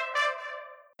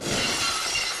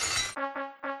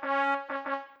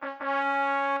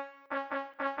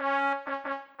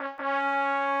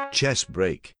 Chess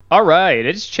break. All right,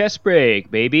 it's chess break,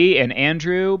 baby. And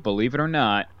Andrew, believe it or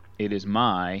not, it is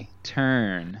my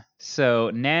turn. So,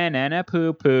 na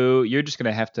poo poo, you're just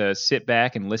going to have to sit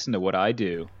back and listen to what I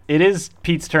do. It is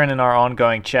Pete's turn in our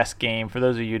ongoing chess game. For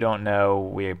those of you who don't know,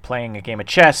 we're playing a game of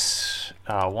chess,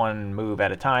 one move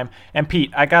at a time. And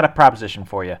Pete, I got a proposition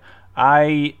for you.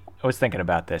 I was thinking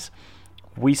about this.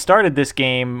 We started this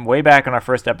game way back in our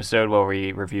first episode where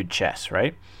we reviewed chess,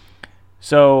 right?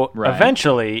 So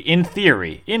eventually, in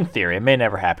theory, it may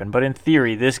never happen, but in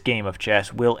theory, this game of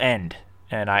chess will end.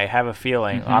 And I have a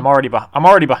feeling I'm already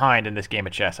behind in this game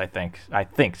of chess. I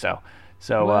think so.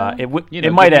 So well,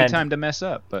 it might end. Time to mess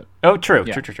up, but true.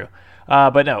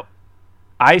 But no,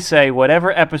 I say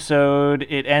whatever episode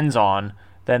it ends on,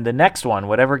 then the next one,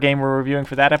 whatever game we're reviewing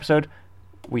for that episode,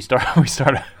 we start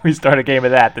a game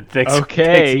of that takes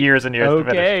years and years to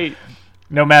finish.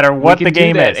 No matter what the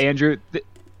game is, Andrew.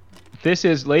 This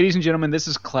is, ladies and gentlemen, this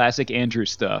is classic Andrew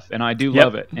stuff, and I do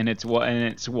love it, and it's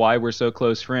why we're so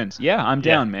close friends. Yeah, I'm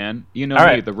down, man. You know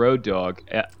me, the road dog.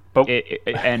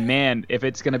 And man, if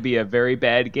it's gonna be a very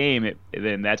bad game,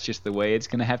 then that's just the way it's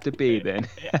gonna have to be. Then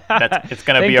it's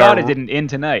gonna be. Thank God it didn't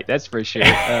end tonight. That's for sure.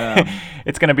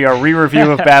 It's gonna be our re-review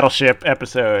of Battleship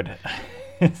episode.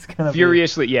 It's gonna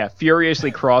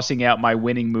furiously crossing out my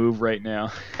winning move right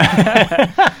now.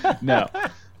 No.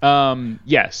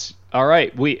 Yes. All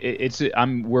right,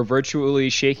 we're virtually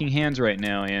shaking hands right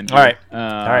now, Andrew. All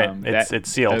right, it's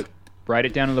sealed. Write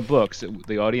it down in the books.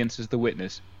 The audience is the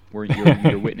witness.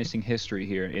 You're witnessing history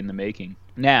here in the making.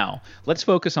 Now, let's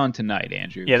focus on tonight,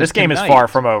 Andrew. Yeah, this game is far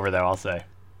from over, though, I'll say.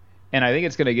 And I think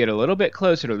it's going to get a little bit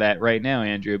closer to that right now,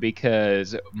 Andrew,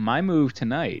 because my move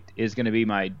tonight is going to be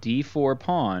my d4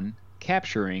 pawn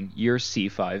capturing your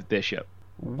c5 bishop.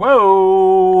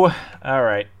 Whoa! All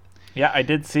right. Yeah, I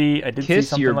did see something like this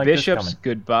coming. Kiss your bishops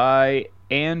goodbye,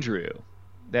 Andrew.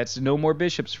 That's no more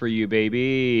bishops for you,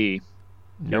 baby.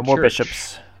 No more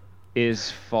bishops.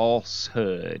 Is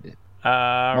falsehood.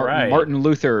 Right. Martin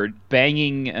Luther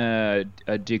banging a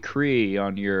decree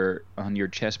on your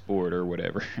chessboard or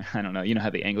whatever. I don't know. You know how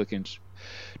the Anglican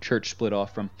Church split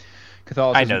off from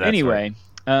Catholicism. I know that's anyway,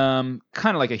 right.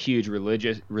 Kind of like a huge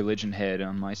religion head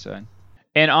on my side.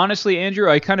 And honestly, Andrew,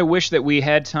 I kind of wish that we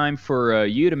had time for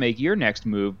you to make your next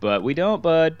move, but we don't,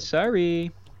 bud.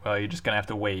 Sorry. Well, you're just going to have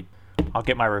to wait. I'll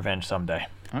get my revenge someday.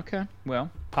 Okay.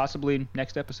 Well, possibly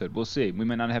next episode. We'll see. We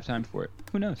might not have time for it.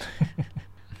 Who knows?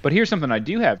 But here's something I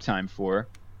do have time for.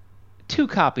 2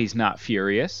 copies Not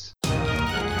Furious.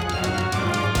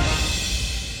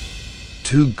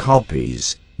 2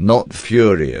 copies Not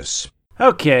Furious.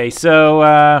 Okay,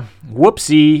 so,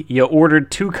 whoopsie, you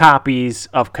ordered 2 copies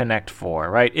of Connect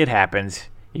 4, right? It happens.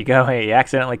 You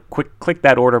accidentally click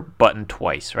that order button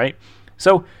twice, right?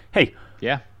 So, hey,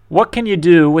 what can you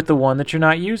do with the one that you're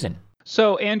not using?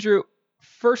 So, Andrew,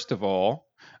 first of all,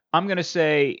 I'm going to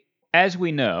say, as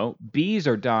we know, bees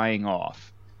are dying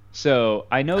off. So,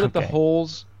 I know that the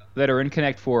holes that are in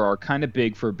Connect 4 are kind of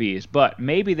big for bees, but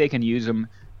maybe they can use them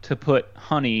to put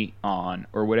honey on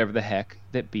or whatever the heck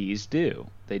that bees do.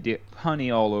 They do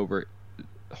honey all over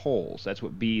holes. That's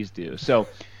what bees do. So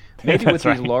maybe with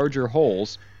these larger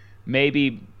holes,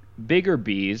 maybe bigger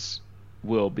bees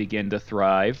will begin to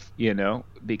thrive,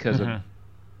 because of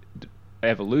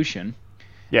evolution.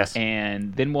 Yes.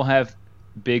 And then we'll have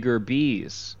bigger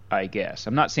bees, I guess.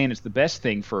 I'm not saying it's the best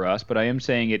thing for us, but I am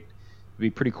saying it would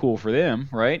be pretty cool for them,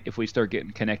 right? If we start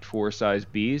getting Connect 4 size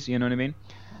bees, you know what I mean?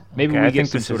 Maybe we get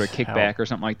some sort of kickback or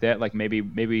something like that. Like maybe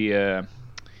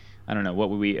I don't know. What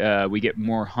would we get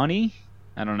more honey?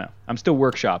 I don't know. I'm still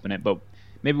workshopping it, but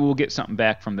maybe we'll get something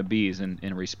back from the bees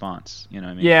in response. You know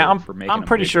what I mean? Yeah, I'm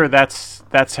pretty sure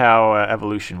that's how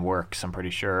evolution works. I'm pretty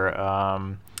sure.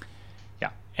 Yeah.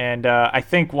 And I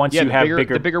think once you have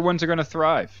the bigger ones are going to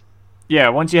thrive. Yeah,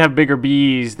 once you have bigger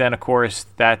bees, then of course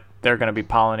that they're going to be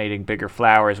pollinating bigger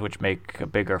flowers, which make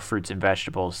bigger fruits and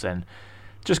vegetables, and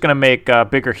just going to make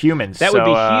bigger humans. That would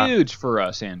be huge for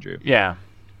us, Andrew. Yeah.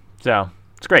 So,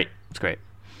 it's great. It's great.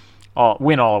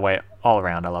 Win all the way, all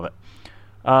around. I love it.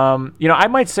 I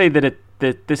might say that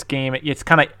this game, it's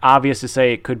kind of obvious to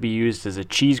say it could be used as a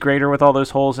cheese grater with all those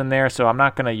holes in there, so I'm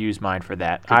not going to use mine for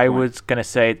that. I was going to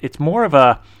say it's more of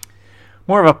a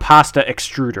pasta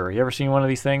extruder. You ever seen one of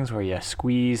these things where you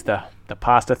squeeze the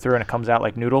pasta through and it comes out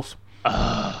like noodles?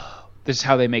 This is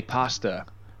how they make pasta.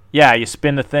 Yeah, you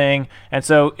spin the thing, and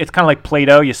so it's kind of like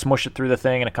Play-Doh. You smush it through the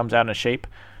thing, and it comes out in a shape.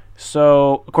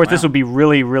 So, of course, this would be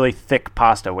really, really thick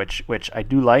pasta, which I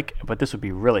do like, but this would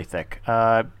be really thick.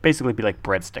 Basically, be like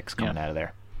breadsticks coming out of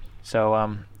there. So,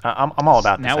 I'm all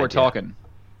about this. Now we're idea. talking.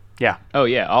 Yeah. Oh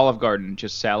yeah, Olive Garden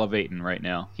just salivating right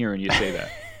now hearing you say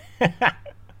that.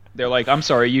 They're like, I'm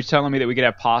sorry, you telling me that we could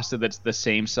have pasta that's the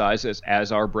same size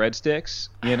as our breadsticks?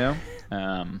 You know,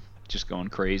 just going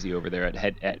crazy over there at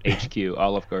HQ,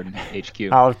 Olive Garden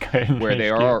HQ, Olive Garden where HQ. they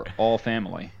are all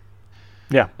family.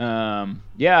 Yeah.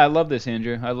 Yeah, I love this,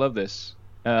 Andrew. I love this.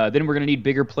 Then we're gonna need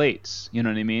bigger plates. You know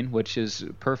what I mean? Which is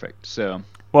perfect. So.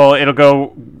 Well, it'll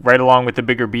go right along with the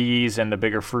bigger bees and the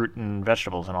bigger fruit and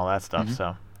vegetables and all that stuff. Mm-hmm.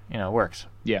 So, it works.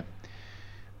 Yeah.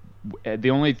 The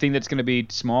only thing that's going to be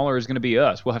smaller is going to be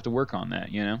us. We'll have to work on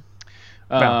that, you know.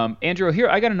 Yeah. Andrew, here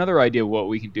I got another idea of what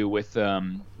we can do with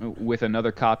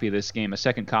another copy of this game, a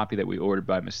second copy that we ordered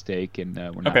by mistake, and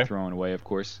we're not throwing away, of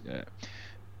course.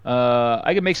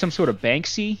 I could make some sort of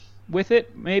Banksy with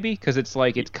it, maybe, because it's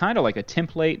kind of like a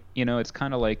template, you know. It's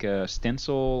kind of like a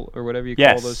stencil or whatever you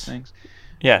call those things.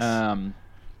 Yes.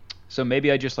 So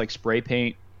maybe I just spray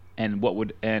paint. And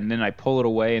then I pull it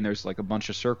away, and there's a bunch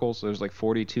of circles. There's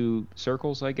 42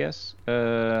 circles, I guess,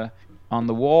 on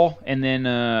the wall. And then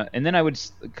I would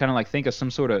kind of think of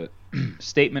some sort of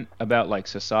statement about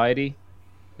society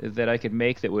that I could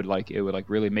make that would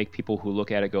really make people who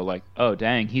look at it go oh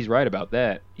dang, he's right about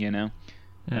that, you know.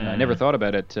 I never thought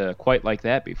about it quite like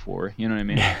that before. You know what I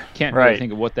mean? Can't really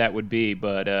think of what that would be,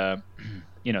 but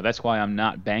that's why I'm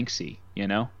not Banksy. You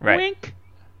know, right? Wink.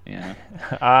 Yeah.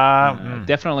 Definitely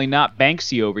Definitely not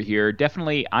Banksy over here.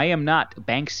 Definitely, I am not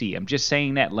Banksy. I'm just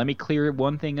saying that. Let me clear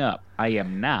one thing up. I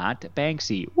am not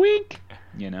Banksy. Wink.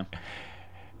 You know.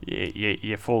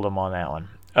 You fooled him on that one.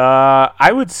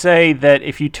 I would say that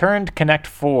if you turned Connect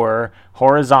 4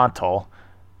 horizontal,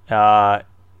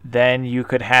 then you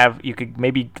could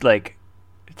maybe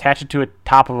attach it to a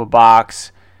top of a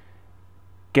box,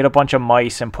 get a bunch of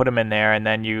mice and put them in there, and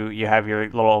then you have your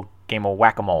little game of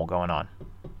whack-a-mole going on.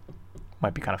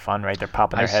 Might be kind of fun, right? They're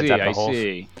popping their heads out of the holes. I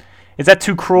see. Is that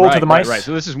too cruel to the mice? Right.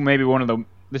 So this is maybe one of the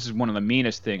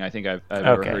meanest thing I think I've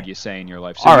ever heard you say in your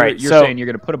life. So all right, you're saying you're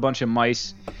going to put a bunch of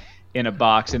mice in a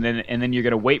box, and then you're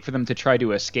going to wait for them to try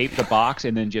to escape the box,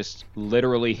 and then just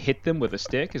literally hit them with a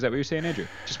stick. Is that what you're saying, Andrew?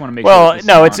 Just want to make sure. Well,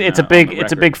 no, it's a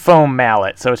big foam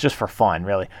mallet, so it's just for fun,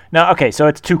 really. No, okay, so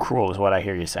it's too cruel, is what I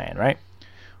hear you saying, right?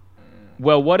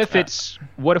 Well, what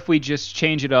if we just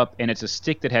change it up and it's a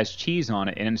stick that has cheese on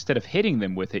it, and instead of hitting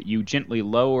them with it, you gently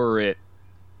lower it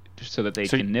so that they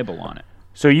can nibble on it.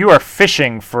 So you are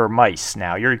fishing for mice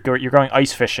now. You're going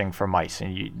ice fishing for mice,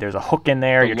 and there's a hook in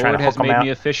there. You're trying to hook them out. The Lord has made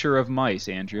me a fisher of mice,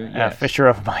 Andrew. Yes. Fisher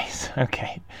of mice.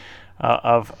 Okay,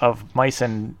 of mice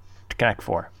and Connect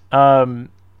 4.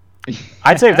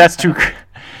 I'd say if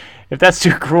that's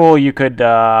too cruel, you could.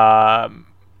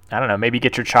 I don't know, maybe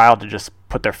get your child to just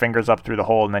put their fingers up through the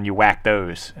hole and then you whack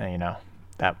those. And,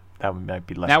 that might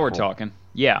be less Now cool. we're talking.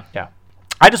 Yeah. Yeah.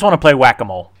 I just want to play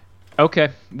whack-a-mole. Okay.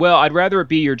 Well, I'd rather it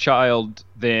be your child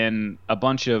than a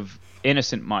bunch of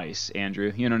innocent mice,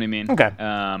 Andrew. You know what I mean? Okay.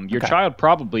 Your child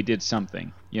probably did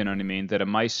something, you know what I mean, that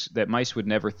mice would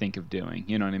never think of doing.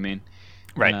 You know what I mean?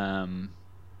 Right.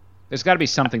 There's got to be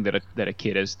something that a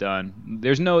kid has done.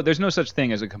 There's no such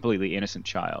thing as a completely innocent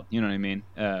child. You know what I mean?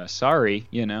 Sorry,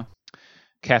 you know.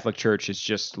 Catholic Church is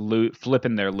just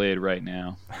flipping their lid right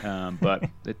now. But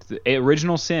it's the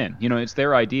original sin. You know, it's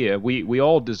their idea. We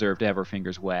all deserve to have our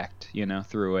fingers whacked, you know,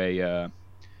 through a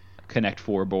Connect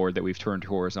 4 board that we've turned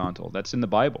horizontal. That's in the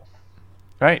Bible.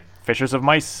 Right. Fishers of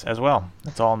mice as well.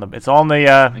 It's all in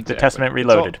the Testament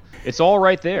Reloaded. It's all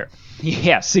right there.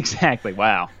 Yes, exactly.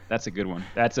 Wow. That's a good one.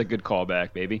 That's a good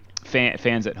callback, baby.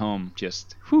 Fans at home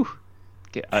just, whew.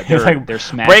 They're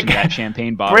smashing that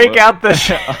champagne bottle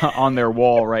on their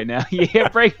wall right now. Yeah,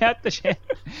 break out the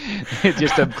champagne.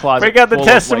 Just a closet. Break out the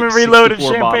Testament Reloaded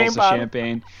champagne bottle.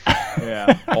 Champagne.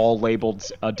 Yeah, all labeled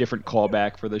a different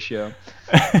callback for the show.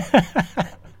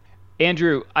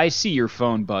 Andrew, I see your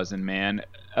phone buzzing, man.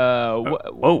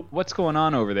 What's going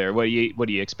on over there? What are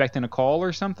you expecting a call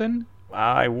or something?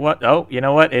 What? Oh, you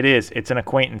know what? It is. It's an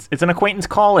acquaintance. It's an acquaintance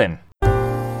call-in.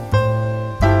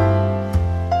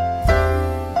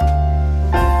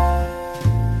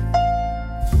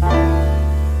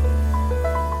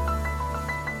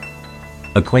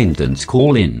 Acquaintance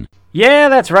call-in. Yeah,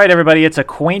 that's right, everybody. It's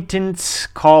Acquaintance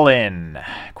Call-In.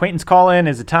 Acquaintance Call-In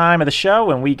is a time of the show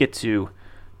when we get to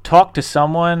talk to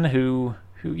someone who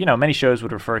many shows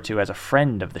would refer to as a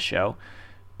friend of the show.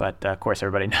 But of course,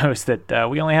 everybody knows that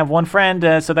we only have one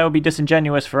friend, so that would be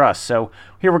disingenuous for us. So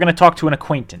here we're going to talk to an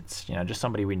acquaintance, just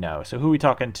somebody we know. So who are we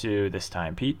talking to this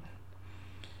time, Pete?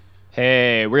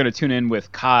 Hey, we're going to tune in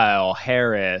with Kyle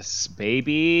Harris,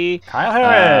 baby. Kyle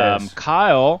Harris.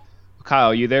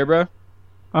 Kyle, you there, bro?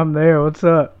 I'm there. What's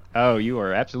up? Oh, you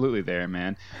are absolutely there,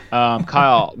 man.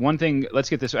 Kyle, one thing, let's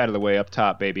get this out of the way up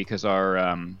top, baby, because our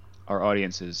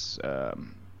audience is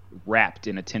wrapped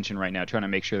in attention right now, trying to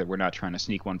make sure that we're not trying to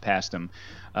sneak one past them,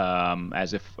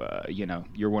 as if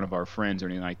you're one of our friends or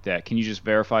anything like that. Can you just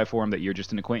verify for them that you're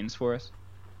just an acquaintance for us?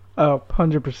 Oh,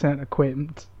 100%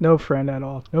 acquaintance. No friend at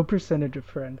all. No percentage of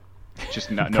friend. Just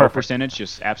no percentage,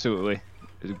 just absolutely.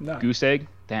 No. Goose egg?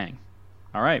 Dang.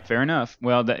 All right, fair enough.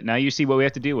 Well, now you see what we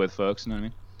have to deal with, folks. You know what I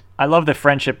mean? I love that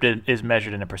friendship is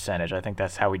measured in a percentage. I think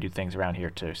that's how we do things around here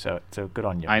too. So good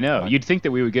on you. I know. You'd think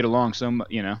that we would get along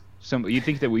you'd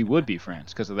think that we would be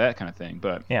friends because of that kind of thing.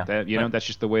 But yeah, that's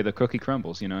just the way the cookie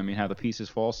crumbles. You know what I mean? How the pieces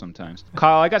fall sometimes.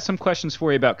 Kyle, I got some questions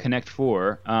for you about Connect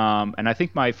 4. And I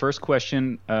think my first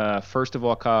question, first of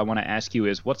all, Kyle, I want to ask you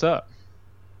is, what's up?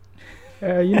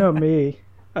 You know me.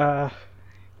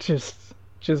 Just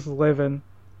living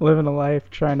a life,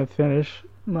 trying to finish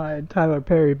my Tyler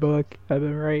Perry book I've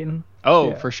been writing. Oh,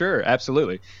 yeah. For sure.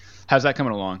 Absolutely. How's that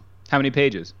coming along? How many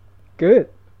pages? Good.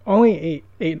 Only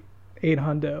eight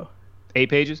hundo. 8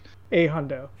 pages? 8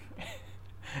 hundo.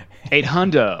 8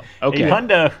 hundo. Okay. 8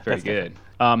 hundo. Very good.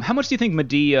 How much do you think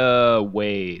Medea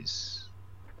weighs?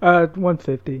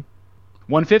 150.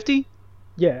 150?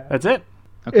 Yeah. That's it.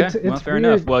 Okay. It's fair weird.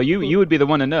 enough. Well, you would be the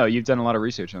one to know. You've done a lot of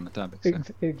research on the topic. So.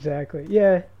 Exactly.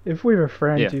 Yeah. If we were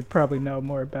friends, Yeah. you'd probably know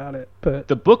more about it. But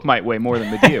The book might weigh more than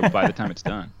Medea by the time it's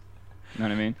done. You know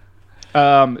what I mean?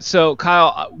 So,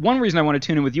 Kyle, one reason I want to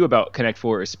tune in with you about Connect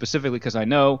 4 is specifically because I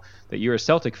know that you're a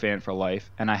Celtic fan for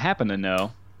life, and I happen to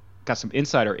know, got some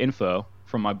insider info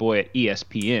from my boy at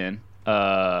ESPN,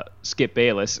 Skip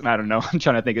Bayless, and I don't know, I'm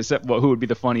trying to think of who would be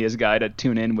the funniest guy to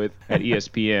tune in with at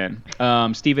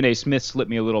ESPN. Stephen A. Smith slipped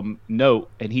me a little note,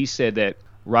 and he said that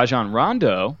Rajon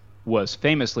Rondo was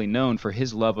famously known for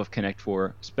his love of Connect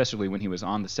 4, especially when he was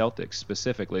on the Celtics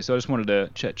specifically. So I just wanted to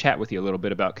chat with you a little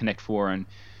bit about Connect 4 and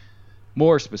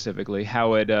more specifically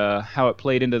how it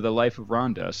played into the life of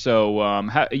Rondo. So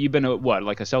you've been a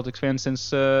Celtics fan since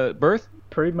birth?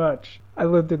 pretty much. I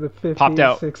lived through the 50s, Popped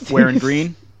out 60s. wearing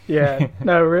green? Yeah.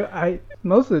 No, I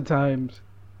most of the times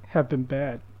have been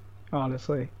bad,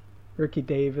 honestly. Ricky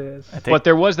Davis. But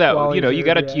there was that, Wally you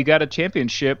got Zerbiak. you got a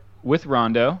championship with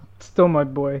Rondo. Still my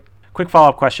boy. Quick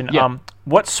follow-up question. Yeah.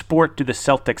 What sport do the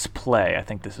Celtics play? I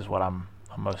think this is what I'm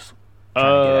most trying to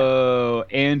Oh,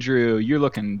 Andrew, you're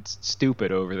looking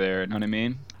stupid over there. Know what I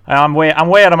mean? get at. I'm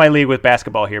way out of my league with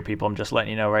basketball here, people. I'm just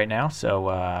letting you know right now. So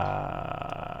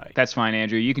That's fine,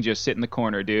 Andrew. You can just sit in the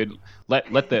corner, dude.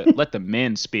 Let the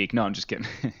men speak. No, I'm just kidding.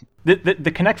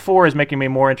 the Connect 4 is making me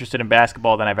more interested in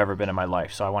basketball than I've ever been in my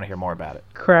life. So I want to hear more about it.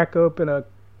 Crack open a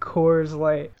Coors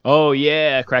Light. Oh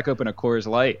yeah, crack open a Coors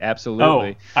Light.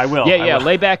 Absolutely. Oh, I will. Yeah. I will.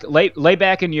 Lay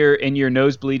back in your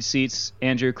nosebleed seats,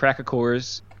 Andrew. Crack a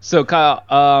Coors. So Kyle,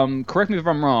 correct me if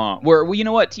I'm wrong. Well, you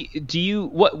know what?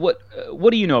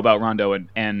 What do you know about Rondo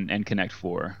and Connect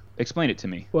 4? Explain it to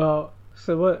me. Well,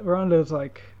 so what Rondo's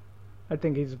like, I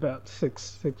think he's about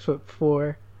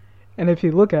 6'4", and if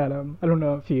you look at him, I don't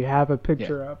know if you have a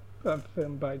picture up of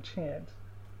him by chance.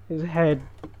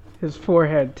 His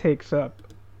forehead takes up,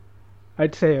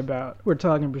 I'd say we're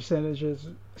talking percentages,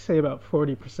 say about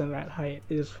 40% of that height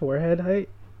is forehead height.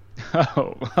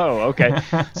 Oh, okay.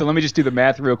 So let me just do the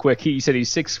math real quick. He said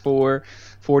he's 6'4",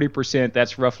 40%.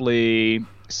 That's roughly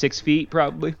 6 feet,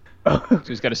 probably. So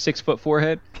he's got a 6 foot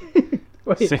forehead.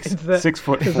 Wait, 6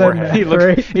 foot is that forehead.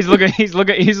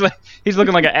 math He's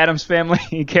looking like an Addams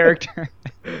Family character.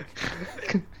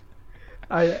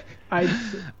 I'm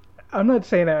not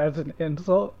saying that as an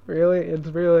insult, really. It's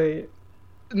really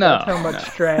No. that's how much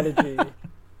strategy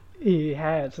he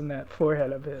has in that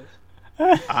forehead of his.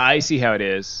 I see how it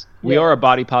is. We Yeah. are a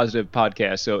body positive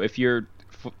podcast, so if your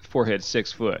forehead's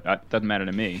 6 foot, doesn't matter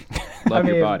to me. Love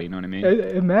your body, you know what I mean?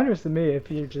 It matters to me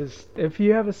if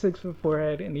you have a 6 foot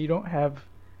forehead and you don't have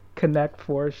Connect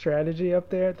 4 strategy up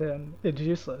there, then it's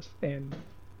useless, and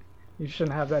you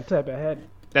shouldn't have that type of head.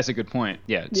 That's a good point.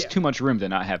 Yeah, it's Yeah. too much room to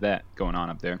not have that going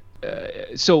on up there.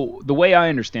 So the way I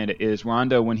understand it is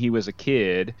Rondo, when he was a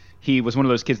kid, he was one of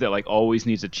those kids that like always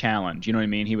needs a challenge. You know what I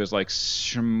mean? He was like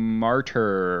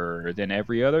smarter than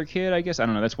every other kid, I guess. I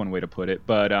don't know. That's one way to put it.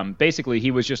 But basically, he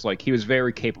was just like, he was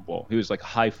very capable. He was like a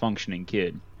high functioning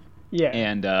kid. Yeah.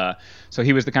 And so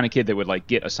he was the kind of kid that would like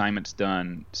get assignments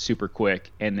done super quick,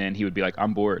 and then he would be like,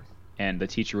 I'm bored. and the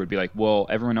teacher would be like, well,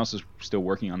 everyone else is still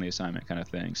working on the assignment kind of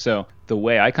thing. So the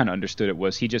way I kind of understood it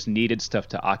was he just needed stuff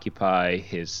to occupy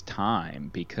his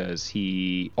time because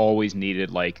he always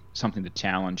needed like something to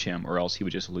challenge him or else he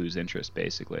would just lose interest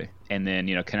basically. And then,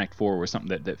 Connect 4 was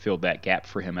something that filled that gap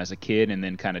for him as a kid and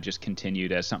then kind of just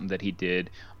continued as something that he did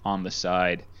on the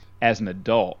side as an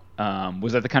adult.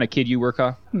 Was that the kind of kid you were,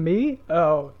 Kyle? Me?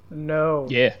 Oh, no.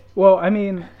 Yeah. Well, I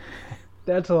mean,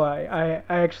 that's a lie.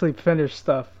 I actually finished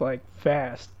stuff like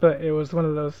fast, but it was one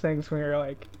of those things where you're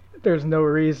like, there's no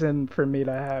reason for me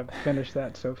to have finished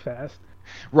that so fast.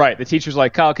 Right. The teacher's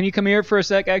like, Kyle, can you come here for a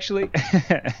sec, actually?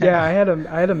 Yeah, I had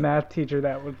a math teacher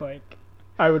that would like,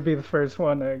 I would be the first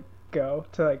one to go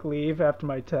to like leave after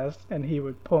my test, and he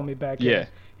would pull me back in.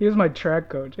 He was my track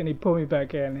coach, and he'd pull me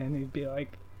back in, and he'd be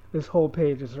like, this whole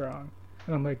page is wrong.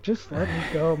 And I'm like, just let me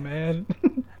go, man.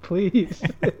 Please.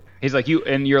 He's like,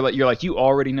 you're like, you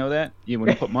already know that? You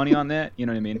want to put money on that? You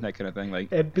know what I mean? That kind of thing.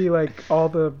 Like, it'd be like all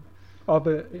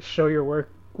the show your work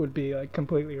would be like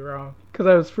completely wrong because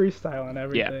I was freestyling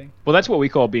everything. Yeah. Well, that's what we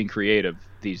call being creative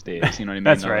these days. You know what I mean?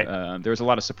 That's right. There was a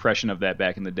lot of suppression of that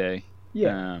back in the day.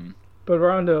 Yeah. But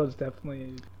Rondo is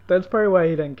definitely, that's probably why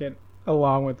he didn't get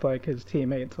along with like his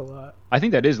teammates a lot. I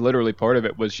think that is literally part of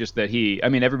it was just that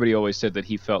everybody always said that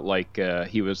he felt like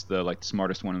he was the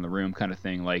smartest one in the room kind of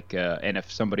thing. And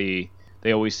if somebody,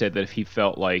 they always said that if he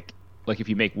felt like if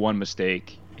you make one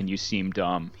mistake and you seem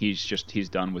dumb, he's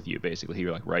done with you basically. He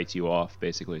like writes you off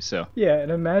basically. So yeah,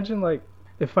 and imagine like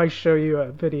if I show you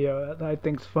a video that I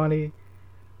think's funny,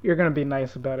 you're gonna be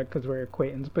nice about it because we're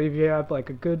acquaintance. But if you have like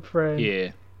a good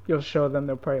friend, you'll show them,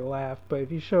 they'll probably laugh. But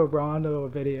if you show Rondo a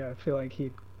video, I feel like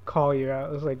he'd call you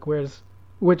out. It's like,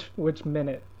 which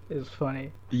minute is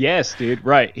funny? Yes, dude.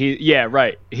 Right.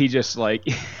 He just like,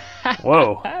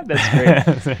 whoa,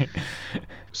 that's great.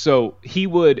 So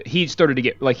he started to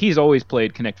get like, he's always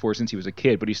played Connect 4 since he was a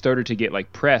kid, but he started to get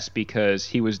like press because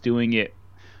he was doing it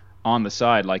on the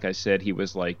side. Like I said, he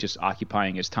was like just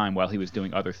occupying his time while he was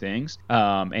doing other things.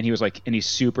 And he was like, and he's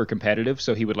super competitive.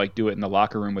 So he would like do it in the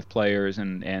locker room with players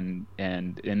and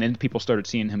then people started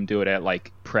seeing him do it at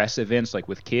like press events, like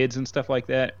with kids and stuff like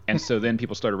that. And so then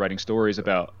people started writing stories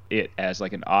about it as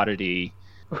like an oddity.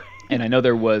 And I know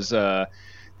there was a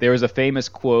famous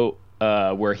quote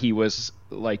where he was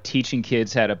like teaching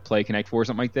kids how to play Connect 4 or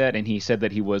something like that, and he said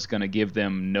that he was going to give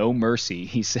them no mercy,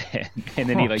 he said, and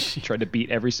then he tried to beat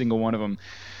every single one of them,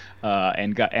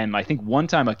 and I think one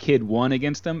time a kid won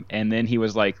against him, and then he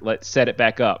was like, let's set it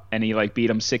back up, and he like beat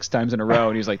him 6 times in a row,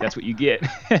 and he was like, that's what you get.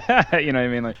 You know what I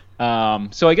mean? Like,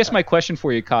 so I guess my question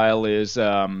for you, Kyle, is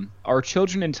are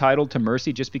children entitled to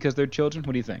mercy just because they're children?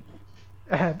 What do you think?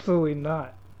 Absolutely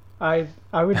not. I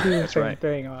would do the same right.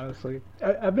 thing, honestly.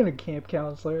 I've been a camp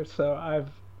counselor, so I've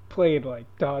played like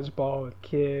dodgeball with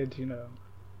kids,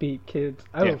 beat kids.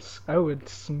 I would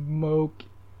smoke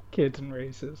kids in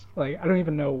races. Like, I don't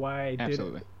even know why I did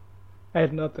it. I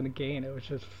had nothing to gain. It was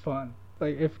just fun.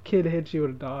 Like, if a kid hits you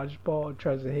with a dodgeball and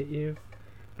tries to hit you,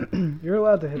 you're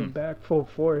allowed to hit him back full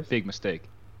force. Big mistake.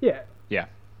 Yeah. Yeah.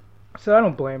 So I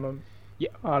don't blame him. Yeah.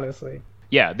 Honestly.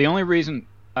 Yeah, the only reason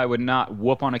I would not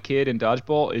whoop on a kid in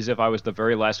dodgeball is if I was the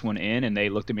very last one in and they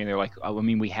looked at me and they're like, oh, I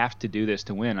mean, we have to do this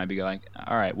to win. I'd be like,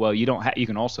 all right, well, you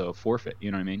can also forfeit.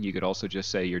 You know what I mean? You could also just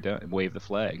say you're done, wave the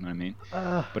flag. You know what I mean?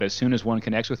 But as soon as one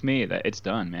connects with me, it's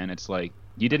done, man. It's like,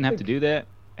 you didn't have to do that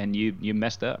and you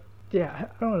messed up. Yeah,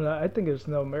 I don't know. I think it's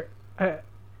no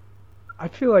I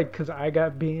feel like because I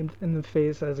got beamed in the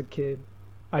face as a kid,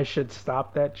 I should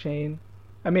stop that chain.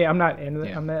 I mean, I'm not in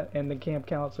the camp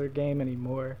counselor game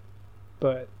anymore.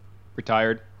 But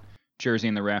retired, jersey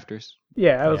in the rafters.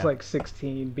 Yeah, I was like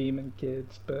 16 beaming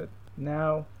kids, but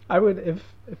now I would if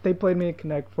they played me in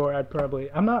Connect 4,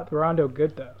 I'm not Rondo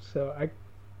good though, so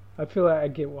I feel like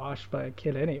I'd get washed by a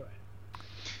kid anyway.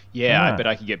 Yeah, I bet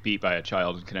I could get beat by a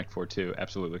child in Connect 4 too.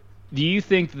 Absolutely. Do you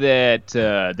think that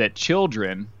that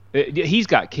children? He's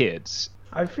got kids.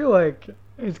 I feel like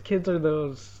his kids are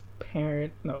those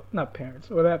or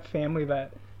that family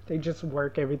that they just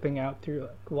work everything out through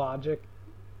like logic.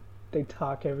 They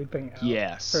talk everything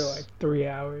out for like 3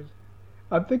 hours.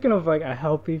 I'm thinking of like a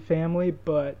healthy family,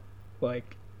 but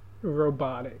like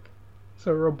robotic.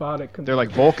 So robotic. They're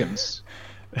like Vulcans.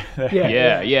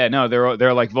 Yeah. No,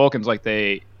 they're like Vulcans. Like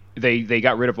they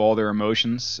got rid of all their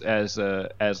emotions as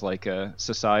like a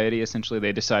society. Essentially,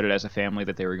 they decided as a family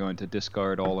that they were going to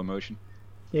discard all emotion.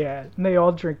 Yeah, and they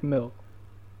all drink milk.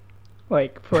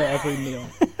 Like for every meal.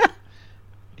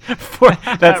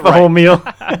 That's the whole meal.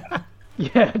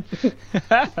 Yeah.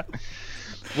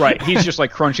 Right. He's just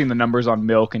like crunching the numbers on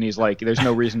milk, and he's like, "There's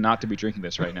no reason not to be drinking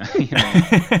this right now." You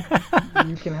know?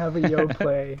 You can have a yo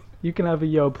play. You can have a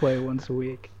yo play once a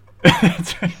week.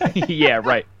 Yeah.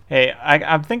 Right. Hey,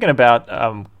 I'm thinking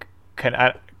about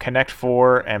Connect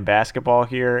 4 and basketball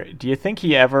here. Do you think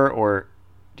he ever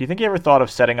thought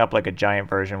of setting up like a giant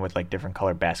version with like different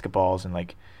colored basketballs and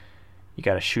like you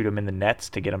got to shoot them in the nets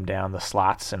to get them down the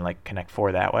slots and like Connect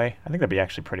 4 that way? I think that'd be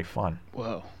actually pretty fun.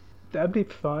 Whoa. That'd be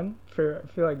fun for, I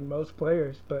feel like, most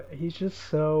players, but he's just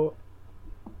so...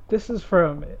 This is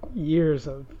from years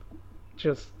of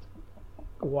just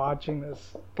watching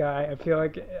this guy. I feel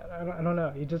like, I don't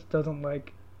know, he just doesn't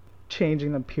like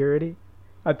changing the purity.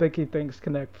 I think he thinks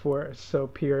Connect 4 is so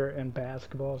pure and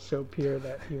basketball is so pure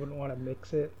that he wouldn't want to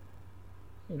mix it,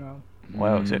 you know?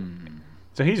 Wow,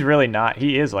 so he's really not,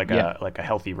 he is like a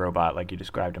healthy robot like you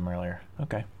described him earlier.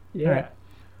 Okay. Yeah. All right.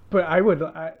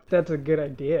 But that's a good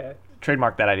idea.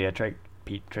 Trademark that idea.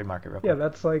 Trademark it real quick. Yeah,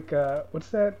 that's like, what's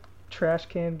that trash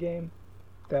can game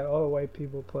that all the white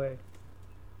people play?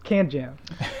 Can Jam.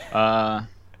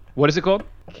 What is it called?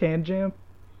 Can Jam.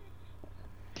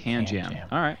 Can Jam.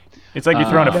 All right. It's like you're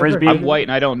throwing a frisbee. I'm white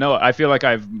and I don't know it. I feel like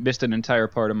I've missed an entire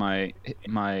part of my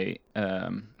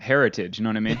heritage. You know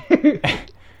what I mean?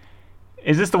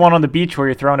 Is this the one on the beach where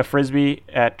you're throwing a frisbee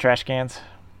at trash cans?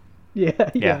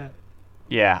 Yeah.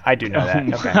 Yeah, I do know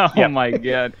that. Okay. Oh my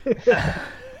god.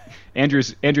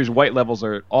 Andrew's white levels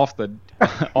are off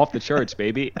the charts,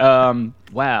 baby.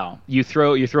 Wow. You're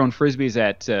throwing frisbees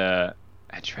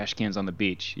at trash cans on the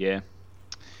beach. Yeah.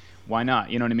 Why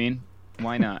not? You know what I mean?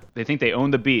 Why not? They think they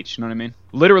own the beach. You know what I mean?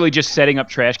 Literally just setting up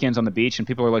trash cans on the beach, and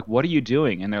people are like, "What are you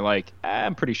doing?" And they're like,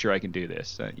 "I'm pretty sure I can do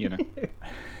this." You know.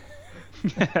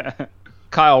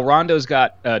 Kyle, Rondo's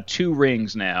got 2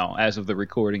 rings now as of the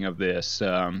recording of this.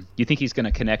 You think he's going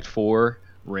to connect 4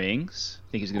 rings?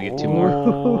 Think he's going to get 2 more?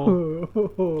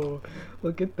 Oh,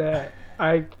 look at that.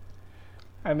 I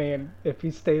mean, if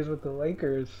he stays with the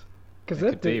Lakers, because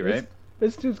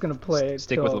this dude's going to play.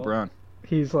 Stick with LeBron.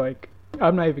 He's like,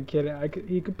 I'm not even kidding.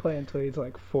 He could play until he's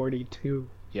like 42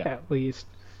 at least.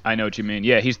 I know what you mean.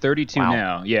 Yeah, he's 32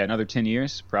 now. Yeah, another 10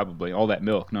 years, probably. All that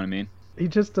milk, know what I mean? He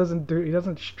just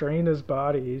doesn't strain his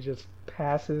body. He just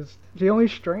passes. The only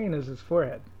strain is his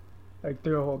forehead, like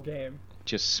through the whole game.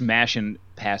 Just smashing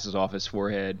passes off his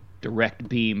forehead, direct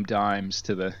beam dimes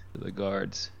to the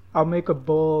guards. I'll make a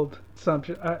bold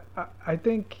assumption. I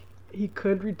think he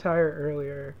could retire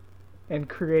earlier and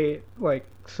create like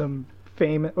some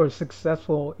famous or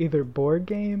successful either board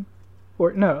game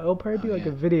or it'll probably be like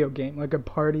a video game, like a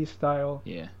party style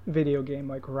video game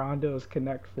like Rondo's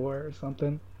Connect 4 or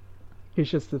something. He's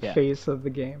just the face of the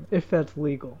game, if that's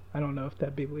legal. I don't know if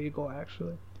that'd be legal,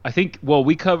 actually. I think, well,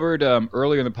 we covered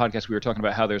earlier in the podcast, we were talking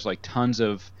about how there's like tons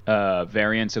of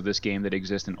variants of this game that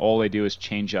exist, and all they do is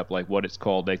change up like what it's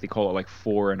called. Like they call it like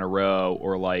 4 in a row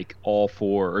or like all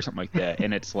 4 or something like that.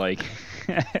 And it's like,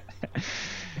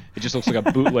 it just looks like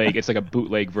a bootleg. It's like a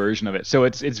bootleg version of it. So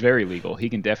it's very legal. He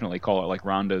can definitely call it like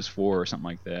Rondo's 4 or something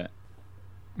like that.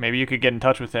 Maybe you could get in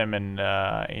touch with him and,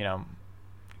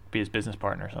 be his business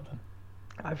partner or something.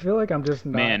 I feel like I'm just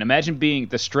not. Man, imagine being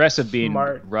the stress of being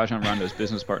smart. Rajon Rondo's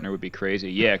business partner would be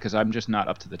crazy. Yeah, because I'm just not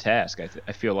up to the task.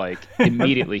 I feel like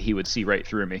immediately he would see right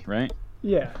through me, right?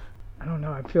 Yeah. I don't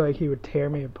know. I feel like he would tear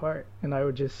me apart, and I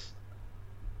would just.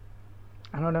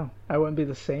 I don't know. I wouldn't be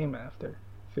the same after.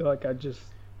 I feel like I'd just.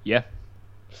 Yeah.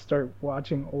 Start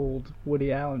watching old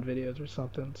Woody Allen videos or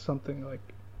something. Something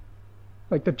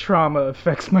like the trauma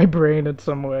affects my brain in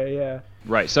some way. Yeah.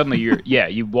 Right. Suddenly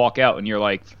you walk out and you're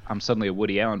like, I'm suddenly a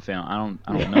Woody Allen fan. I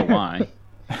don't know why.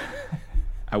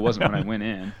 I wasn't when I went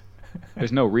in.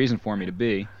 There's no reason for me to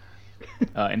be.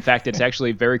 In fact, it's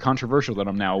actually very controversial that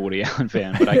I'm now a Woody Allen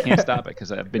fan, but I can't stop it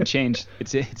because I've been changed.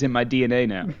 It's in my DNA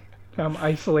now. I'm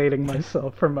isolating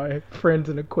myself from my friends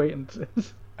and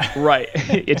acquaintances. Right.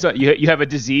 It's you have a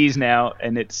disease now,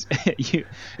 and it's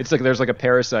like there's like a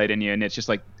parasite in you, and it's just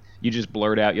like you just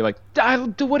blurt out. You're like,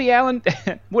 the Woody Allen,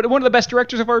 one of the best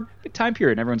directors of our time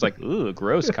period. And everyone's like, ooh,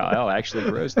 gross, Kyle. Actually,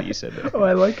 gross that you said that. Oh,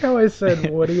 I like how I said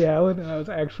Woody Allen, and I was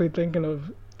actually thinking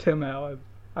of Tim Allen.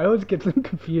 I always get them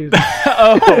confused.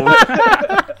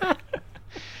 Oh.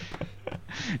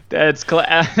 That's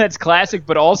classic,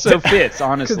 but also fits,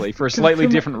 honestly, for slightly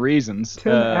different reasons.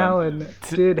 Tim Allen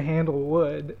did handle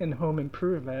wood in Home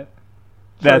Improvement.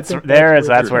 So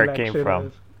that's where it came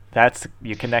from. That's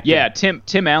you connected. Yeah,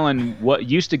 Tim Allen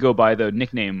used to go by the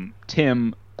nickname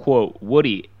Tim quote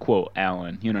Woody quote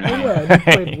Allen. You know what I mean? Yeah,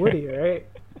 he played Woody, right?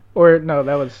 Or no,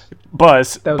 that was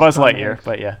Buzz Lightyear.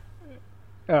 But yeah.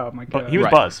 Oh my god. He was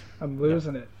Buzz. I'm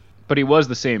losing it. But he was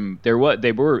the same. He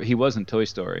was in Toy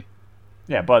Story.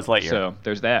 Yeah, Buzz Lightyear. So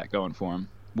there's that going for him.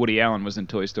 Woody Allen was in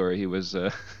Toy Story. He was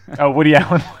Woody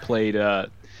Allen played.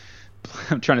 I'm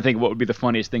trying to think what would be the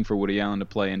funniest thing for Woody Allen to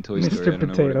play in Toy Story. Mr. I don't know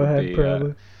Potato what it would Head, be.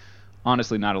 probably.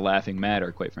 Honestly, not a laughing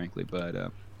matter, quite frankly.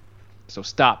 But so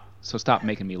stop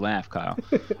making me laugh, Kyle.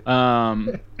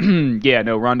 Yeah,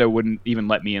 no, Rondo wouldn't even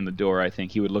let me in the door. I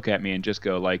think he would look at me and just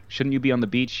go like, "Shouldn't you be on the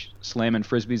beach slamming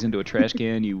frisbees into a trash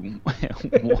can, you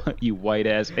you white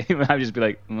ass?" I'd just be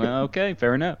like, "Well, okay,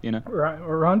 fair enough," you know.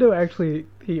 Rondo actually,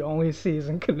 he only sees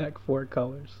in Connect 4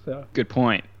 colors. So Good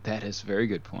point. That is a very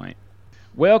good point.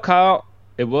 Well, Kyle,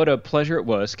 what a pleasure it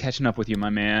was catching up with you, my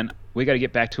man. We got to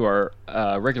get back to our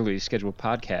regularly scheduled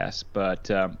podcast, but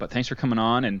thanks for coming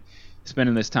on and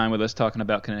spending this time with us talking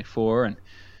about Connect 4 and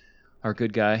our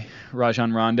good guy,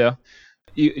 Rajon Rondo.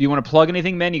 You want to plug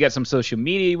anything, man? You got some social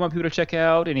media you want people to check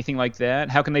out? Anything like that?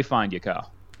 How can they find you,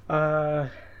 Kyle?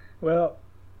 well,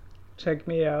 check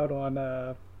me out on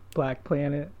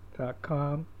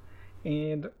blackplanet.com.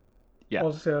 And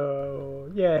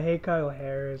also, hey Kyle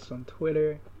Harris on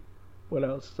Twitter. What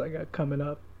else I got coming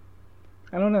up?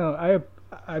 I don't know.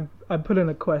 I put in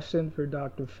a question for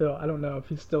Dr. Phil. I don't know if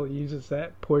he still uses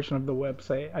that portion of the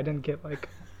website. I didn't get like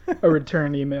a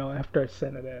return email after I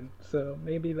sent it in, so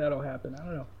maybe that'll happen. I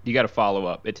don't know. You got to follow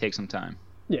up. It takes some time.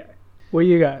 Yeah. What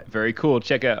you got? Very cool.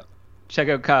 Check out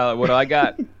Kyle. What do I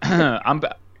got?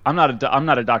 I'm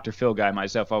not a Dr. Phil guy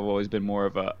myself. I've always been more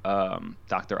of a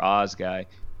Dr. Oz guy.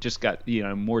 Just got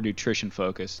more nutrition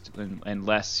focused and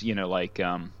less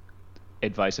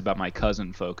advice about my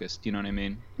cousin focused. You know what I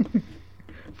mean?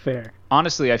 Fair.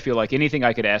 Honestly, I feel like anything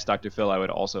I could ask Dr. Phil, I would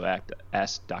also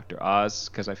ask Dr. Oz,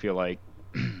 because I feel like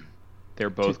they're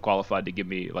both qualified to give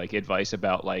me like advice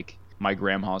about like my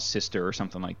grandma's sister or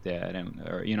something like that,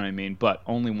 or you know what I mean. But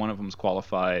only one of them's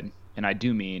qualified, and I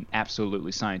do mean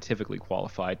absolutely scientifically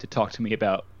qualified, to talk to me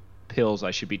about pills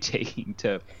I should be taking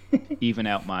to even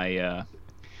out my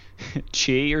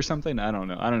chi or something. I don't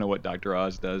know what Dr.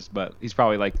 Oz does, but he's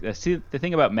probably like, see, the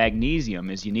thing about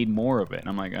magnesium is you need more of it. And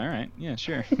I'm like, all right, yeah,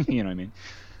 sure. You know what I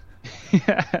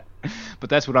mean? But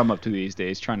that's what I'm up to these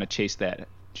days, trying to chase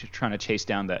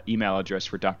down the email address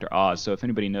for Dr. Oz. So if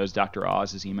anybody knows Dr.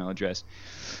 Oz's email address,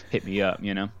 hit me up,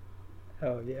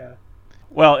 Oh yeah.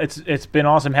 Well, it's been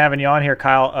awesome having you on here,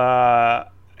 Kyle.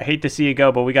 I hate to see you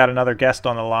go, but we got another guest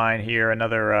on the line here.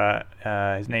 Another,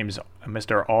 his name's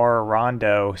Mr. R.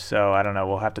 Rondo. So I don't know.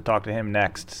 We'll have to talk to him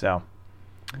next. So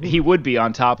he would be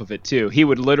on top of it too. He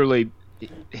would literally,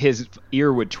 his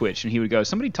ear would twitch, and he would go,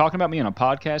 "Somebody talking about me on a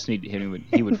podcast?" And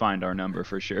he would find our number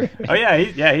for sure. Oh yeah,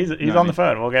 he's on the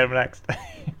phone. We'll get him next. All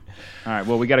right.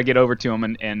 Well, we got to get over to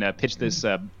him and pitch this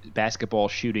basketball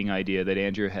shooting idea that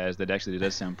Andrew has. That actually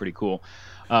does sound pretty cool.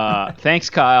 Thanks,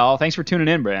 Kyle. Thanks for tuning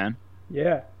in, Brian.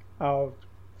 Yeah, I'll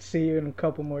see you in a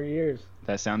couple more years.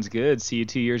 That sounds good. See you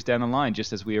 2 years down the line,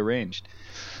 just as we arranged.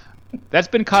 That's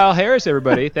been Kyle Harris,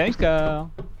 everybody. Thanks,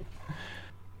 Kyle.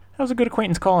 That was a good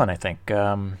acquaintance call-in, I think.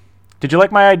 Did you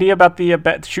like my idea about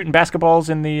the shooting basketballs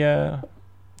in the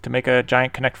to make a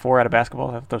giant Connect 4 out of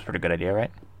basketball? That was a pretty good idea,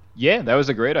 right? Yeah, that was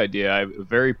a great idea.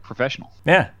 Very professional.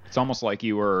 Yeah. It's almost like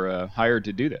you were hired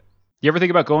to do that. You ever think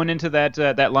about going into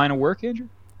that line of work, Andrew?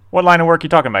 What line of work are you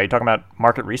talking about? Are you talking about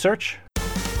market research?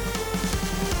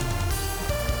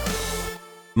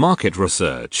 Market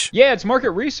research. Yeah, it's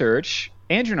market research.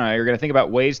 Andrew and I are going to think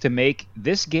about ways to make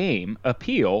this game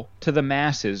appeal to the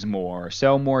masses more,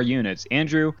 sell more units.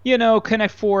 Andrew,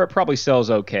 Connect 4, it probably sells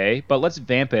okay, but let's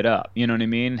vamp it up. You know what I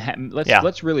mean?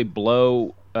 Let's really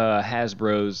blow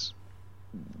Hasbro's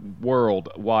world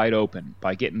wide open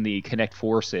by getting the Connect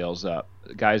 4 sales up.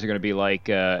 Guys are going to be like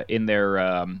in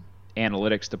their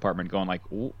analytics department going like,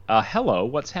 hello,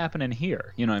 what's happening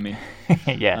here? You know what I mean?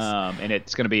 Yes. And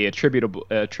it's going to be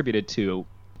attributed to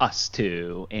us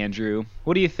too. Andrew,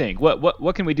 what do you think?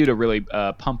 What can we do to really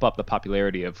pump up the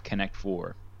popularity of Connect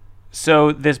 4?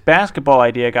 So this basketball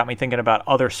idea got me thinking about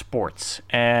other sports,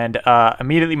 and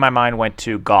immediately my mind went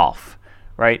to golf,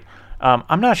 right?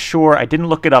 I'm not sure. I didn't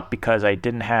look it up because I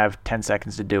didn't have 10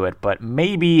 seconds to do it, but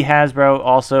maybe Hasbro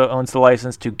also owns the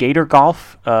license to Gator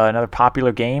Golf, another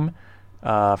popular game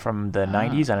from the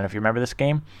 90s. I don't know if you remember this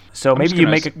game. So maybe you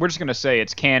make it. We're just going to say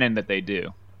it's canon that they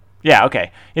do. Yeah,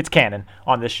 okay. It's canon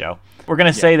on this show. We're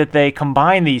going to say that they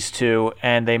combine these two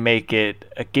and they make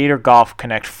it a Gator Golf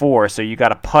Connect 4. So you got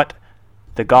to put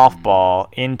the golf ball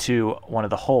into one of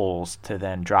the holes to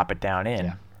then drop it down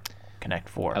in Connect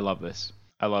 4. I love this.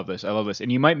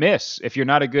 And you might miss. If you're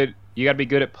not you got to be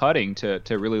good at putting to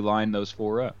really line those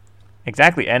 4 up.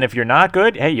 Exactly. And if you're not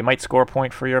good, hey, you might score a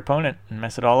point for your opponent and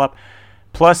mess it all up.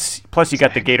 Plus you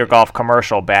got the Gator Golf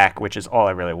commercial back, which is all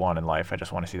I really want in life. I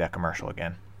just want to see that commercial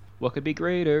again. What could be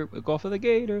greater? Golf of the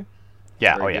Gator.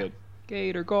 Yeah. Very good.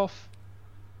 Gator golf.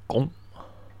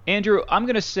 Andrew, I'm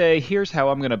going to say, here's how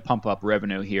I'm going to pump up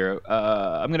revenue here.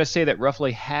 I'm going to say that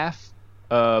roughly half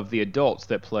of the adults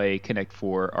that play Connect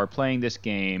 4 are playing this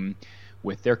game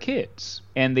with their kids.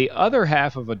 And the other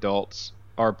half of adults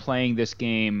are playing this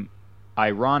game,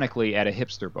 ironically, at a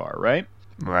hipster bar, right?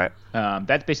 Right.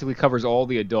 That basically covers all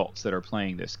the adults that are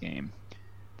playing this game.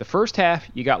 The first half,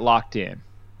 you got locked in.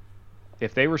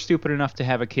 If they were stupid enough to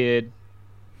have a kid,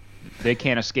 they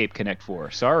can't escape Connect 4.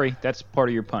 Sorry, that's part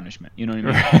of your punishment. You know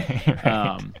what I mean?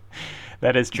 Right.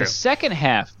 That is true. The second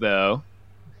half, though,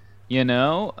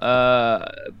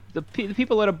 the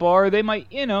people at a bar, they might,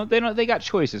 they got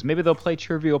choices. Maybe they'll play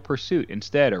Trivial Pursuit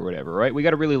instead or whatever, right? We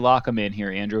got to really lock them in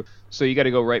here, Andrew. So you got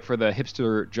to go right for the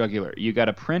hipster jugular. You got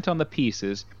to print on the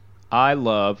pieces, "I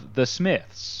love the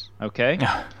Smiths." Okay.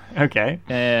 Okay.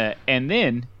 And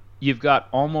then you've got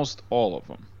almost all of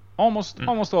them.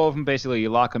 Almost all of them, basically, you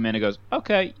lock them in and it goes,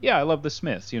 okay, yeah, I love the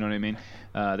Smiths. You know what I mean?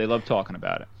 They love talking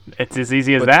about it. It's as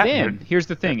easy as But that? then, here's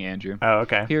the thing, Andrew. Oh,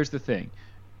 okay. Here's the thing.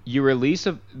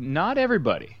 Not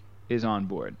everybody is on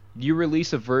board. You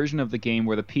release a version of the game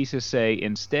where the pieces say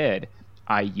instead,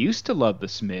 "I used to love the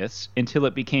Smiths until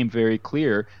it became very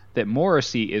clear that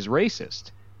Morrissey is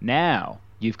racist." Now,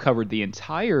 you've covered the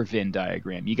entire Venn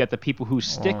diagram. You got the people who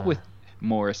stick with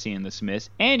Morrissey and the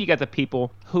Smiths, and you got the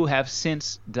people who have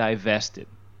since divested.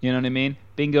 You know what I mean?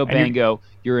 Bingo, bango,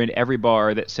 you're in every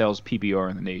bar that sells PBR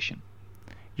in the nation.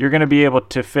 You're going to be able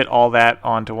to fit all that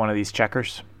onto one of these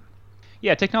checkers?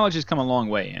 Yeah, technology's come a long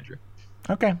way, Andrew.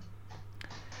 Okay.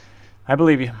 I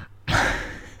believe you.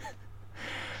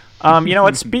 You know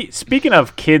what? Speaking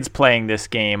of kids playing this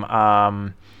game,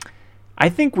 I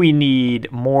think we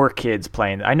need more kids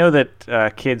playing. I know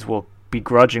that kids will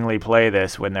begrudgingly play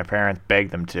this when their parents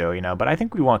beg them to, but I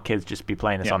think we want kids just be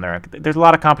playing this on their own. There's a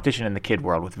lot of competition in the kid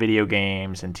world with video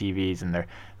games and TVs and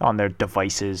on their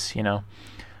devices, Yeah,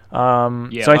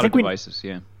 so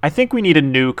I think we need a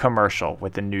new commercial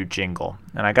with a new jingle,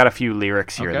 and I got a few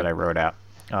lyrics here that I wrote out.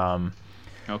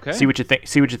 Okay. See what you think.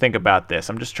 See what you think about this.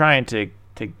 I'm just trying to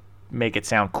make it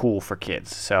sound cool for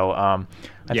kids. So I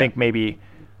think maybe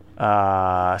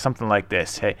something like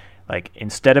this. Hey, like,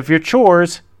 instead of your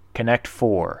chores, Connect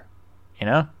 4.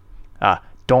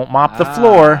 Don't mop the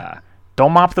floor.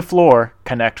 Don't mop the floor.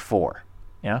 Connect 4.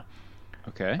 Yeah.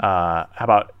 Okay. How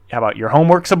about your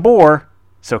homework's a bore?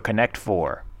 So Connect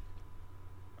 4.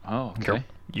 Oh, okay.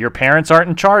 Your parents aren't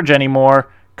in charge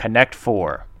anymore. Connect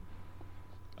 4.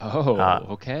 Oh,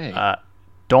 okay.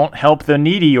 Don't help the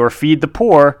needy or feed the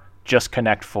poor. Just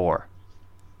Connect 4.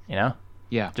 Yeah.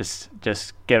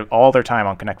 Just get all their time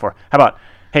on Connect 4. How about,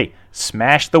 hey,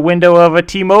 smash the window of a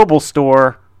T-Mobile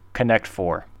store. Connect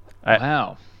 4.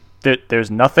 Wow. There's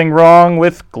nothing wrong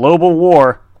with global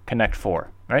war. Connect 4.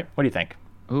 Right? What do you think?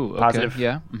 Ooh, okay. Positive.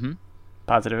 Yeah. Mm-hmm.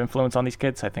 Positive influence on these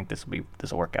kids. I think this will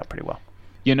work out pretty well.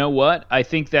 You know what? I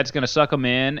think that's going to suck them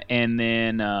in, and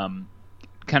then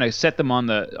kind of set them on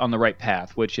the right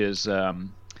path, which is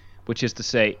to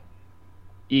say,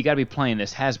 you got to be playing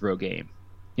this Hasbro game.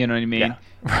 You know what I mean?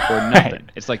 Yeah. Or nothing.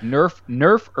 Right. It's like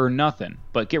Nerf or nothing.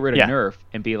 But get rid of Nerf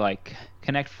and be like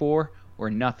Connect 4 or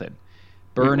nothing.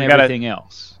 Burn everything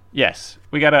else. Yes,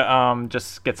 we gotta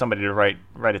just get somebody to write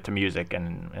it to music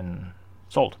and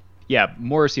sold. Yeah,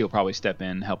 Morrissey will probably step in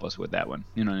and help us with that one.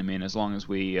 You know what I mean? As long as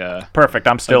we perfect.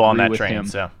 I'm still on that train.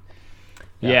 So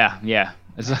yeah.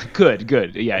 It's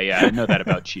good. Yeah. I know that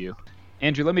about you,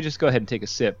 Andrew. Let me just go ahead and take a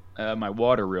sip of my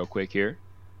water real quick here.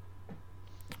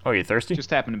 Oh, you thirsty?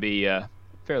 Just happen to be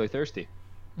fairly thirsty.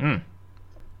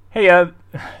 Hey,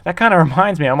 that kind of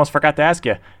reminds me. I almost forgot to ask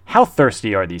you. How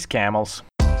thirsty are these camels?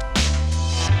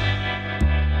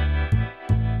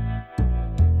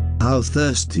 How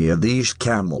thirsty are these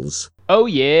camels? Oh,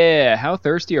 yeah. How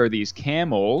thirsty are these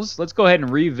camels? Let's go ahead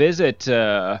and revisit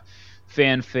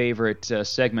fan favorite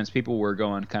segments. People were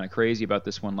going kind of crazy about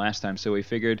this one last time, so we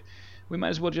figured we might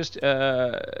as well just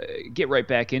get right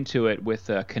back into it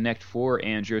with Connect 4,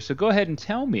 Andrew. So go ahead and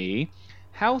tell me,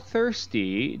 how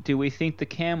thirsty do we think the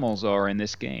camels are in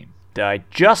this game? I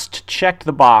just checked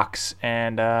the box,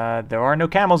 and there are no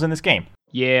camels in this game.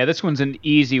 Yeah, this one's an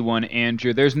easy one,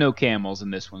 Andrew. There's no camels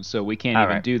in this one, so we can't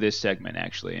even do this segment,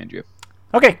 actually, Andrew.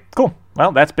 Okay, cool.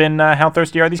 Well, that's been How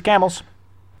Thirsty Are These Camels?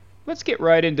 Let's get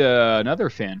right into another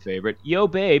fan favorite. Yo,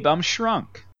 babe, I'm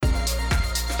shrunk.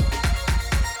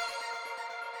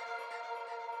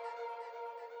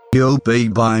 Yo,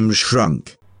 babe, I'm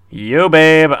shrunk. Yo,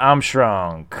 babe, I'm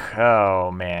shrunk.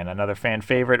 Oh, man, another fan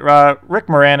favorite. Rick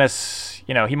Moranis,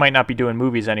 he might not be doing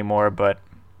movies anymore, but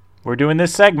We're doing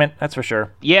this segment, that's for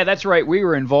sure. Yeah, that's right. We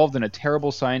were involved in a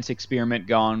terrible science experiment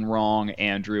gone wrong,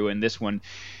 Andrew, in this one.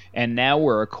 And now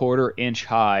we're a 1/4 inch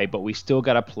high, but we still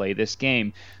got to play this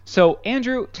game. So,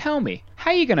 Andrew, tell me,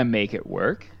 how are you going to make it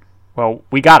work? Well,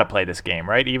 we got to play this game,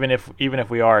 right? Even if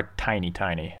we are tiny.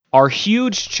 Our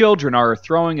huge children are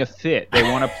throwing a fit. They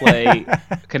want to play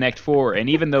Connect 4, and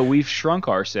even though we've shrunk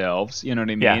ourselves, you know what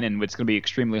I mean, Yeah. and it's going to be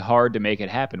extremely hard to make it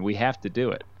happen, we have to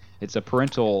do it. It's a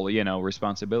parental,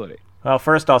 responsibility. Well,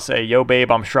 first I'll say, "Yo,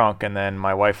 babe, I'm shrunk," and then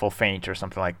my wife will faint or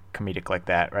something like comedic like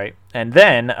that, right? And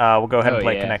then we'll go ahead and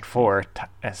play Connect 4,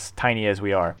 as tiny as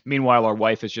we are. Meanwhile, our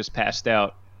wife has just passed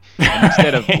out. And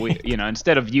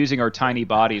instead of using our tiny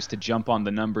bodies to jump on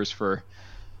the numbers for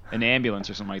an ambulance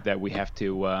or something like that, we got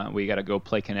to go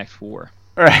play Connect 4.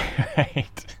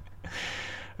 Right.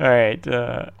 All right.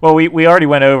 Well, we already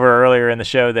went over earlier in the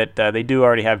show that they do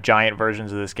already have giant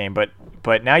versions of this game,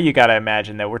 but now you got to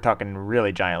imagine that we're talking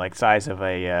really giant, like size of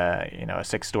a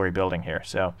 6-story building here.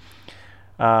 So,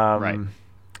 Right.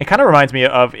 It kind of reminds me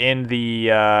of in the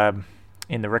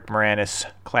Rick Moranis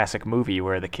classic movie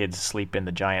where the kids sleep in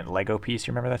the giant Lego piece.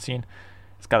 You remember that scene?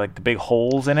 It's got like the big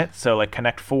holes in it. So like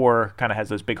Connect 4 kind of has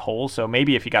those big holes. So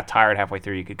maybe if you got tired halfway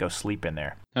through, you could go sleep in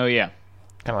there. Oh yeah.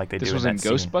 Kind of like they This do was in in that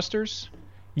scene. Ghostbusters?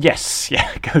 Yes,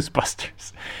 yeah,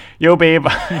 Ghostbusters. Yo, babe,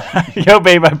 yo,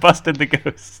 babe, I busted the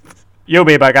ghost. Yo,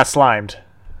 babe, I got slimed.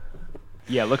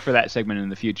 Yeah, look for that segment in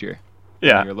the future.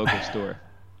 Yeah. In your local store.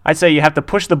 I'd say you have to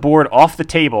push the board off the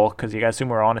table, because you guys assume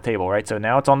we're on a table, right? So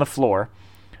now it's on the floor.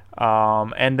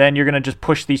 And then you're going to just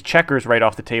push these checkers right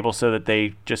off the table so that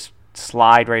they just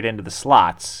slide right into the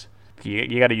slots.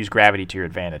 You got to use gravity to your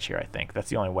advantage here, I think. That's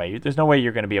the only way. There's no way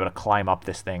you're going to be able to climb up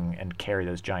this thing and carry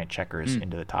those giant checkers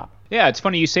into the top. Yeah, it's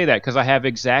funny you say that because I have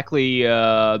exactly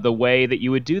the way that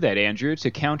you would do that, Andrew,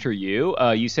 to counter you.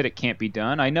 You said it can't be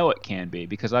done. I know it can be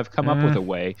because I've come up with a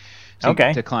way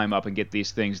to climb up and get these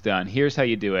things done. Here's how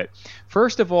you do it.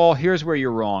 First of all, here's where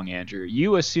you're wrong, Andrew.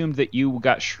 You assumed that you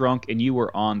got shrunk and you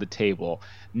were on the table.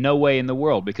 No way in the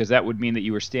world, because that would mean that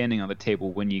you were standing on the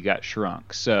table when you got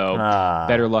shrunk. So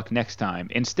better luck next time.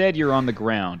 Instead, you're on the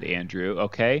ground, Andrew,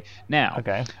 okay? Now,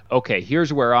 okay,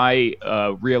 here's where I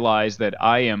realize that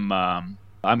I am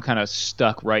I'm kind of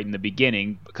stuck right in the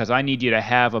beginning because I need you to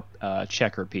have a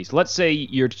checker piece. Let's say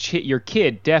your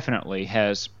kid definitely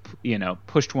has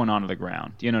pushed one onto the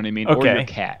ground. You know what I mean? Or your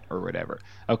cat or whatever.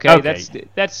 Okay.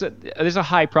 There's a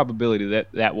high probability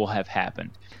that will have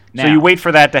happened. Now, so you wait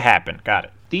for that to happen. Got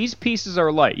it. These pieces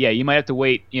are light. Yeah, you might have to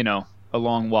wait, a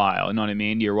long while. You know what I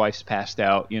mean? Your wife's passed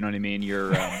out. You know what I mean?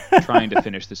 You're trying to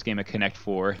finish this game of Connect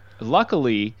 4.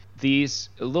 Luckily, these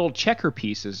little checker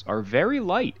pieces are very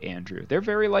light, Andrew. They're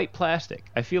very light plastic.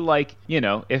 I feel like,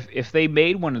 if they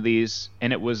made one of these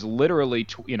and it was literally,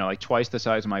 like twice the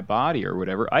size of my body or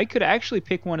whatever, I could actually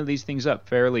pick one of these things up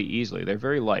fairly easily. They're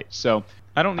very light. So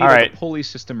I don't need a pulley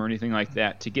system or anything like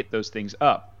that to get those things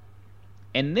up.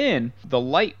 And then the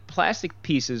light plastic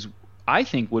pieces, I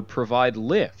think, would provide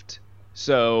lift.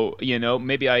 So,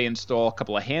 maybe I install a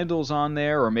couple of handles on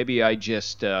there, or maybe I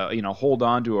just, hold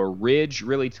on to a ridge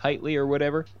really tightly or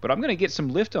whatever. But I'm going to get some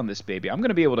lift on this baby. I'm going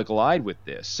to be able to glide with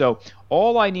this. So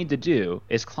all I need to do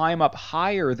is climb up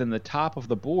higher than the top of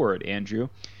the board, Andrew.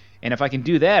 And if I can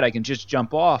do that, I can just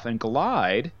jump off and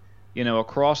glide,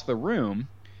 across the room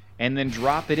and then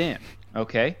drop it in,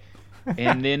 okay?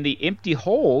 And then the empty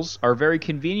holes are very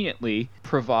conveniently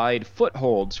provide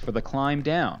footholds for the climb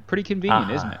down. Pretty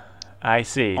convenient, isn't it? I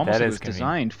see. Almost that it is was convenient.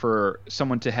 Designed for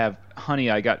someone to have,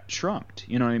 honey, I got shrunked.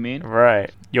 You know what I mean?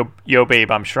 Right. Yo, babe,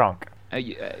 I'm shrunk.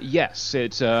 Yes,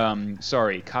 it's,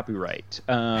 sorry, copyright.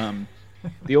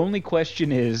 The only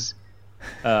question is,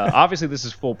 obviously this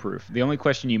is foolproof. The only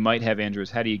question you might have, Andrew,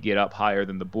 is how do you get up higher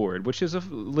than the board, which is a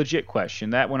legit question.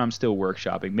 That one I'm still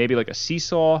workshopping. Maybe like a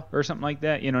seesaw or something like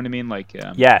that. You know what I mean? Like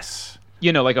yes.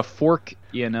 Like a fork,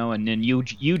 and then you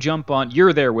jump on.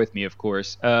 You're there with me, of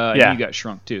course. And you got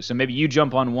shrunk too. So maybe you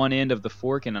jump on one end of the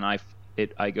fork, and then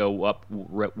I go up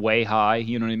way high.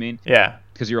 You know what I mean? Yeah.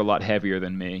 Because you're a lot heavier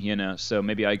than me, So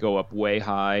maybe I go up way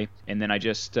high, and then I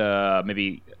just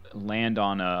maybe land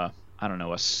on a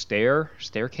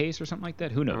staircase or something like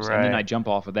that. Who knows? Right. And then I jump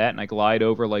off of that, and I glide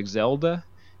over like Zelda,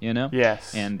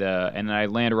 Yes. And then I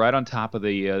land right on top of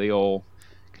the old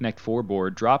Connect 4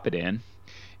 board, drop it in.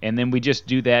 And then we just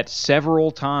do that several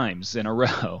times in a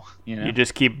row. You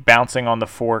just keep bouncing on the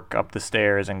fork up the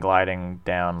stairs and gliding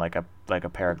down like a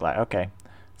paraglide. Okay,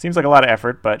 seems like a lot of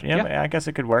effort, but I guess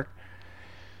it could work.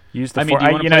 Use the fork. Do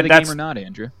you want to play the game or not,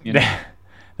 Andrew?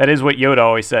 That is what Yoda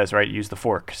always says, right? Use the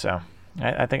fork. So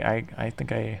I think I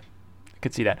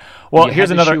could see that. Well, you here's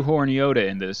had another. You shoehorn Yoda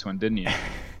into this one, didn't you?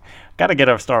 Got to get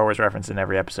a Star Wars reference in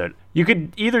every episode. You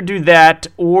could either do that,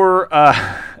 or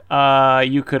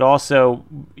you could also,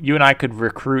 you and I could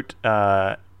recruit,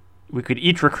 we could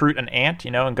each recruit an ant,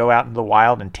 and go out in the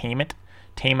wild and tame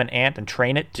an ant and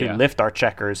train it to lift our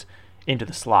checkers into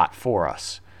the slot for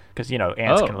us. Because,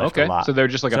 ants can lift a lot. So they're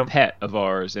just like a pet of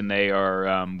ours, and they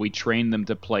are, we train them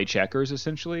to play checkers,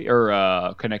 essentially,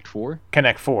 or Connect 4?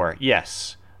 Connect 4,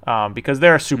 yes. Because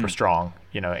they're super strong.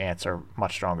 Ants are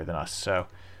much stronger than us. So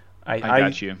I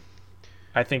got you.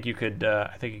 I think you could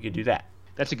do that.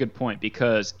 That's a good point,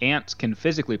 because ants can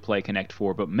physically play Connect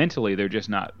 4, but mentally they're just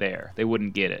not there. They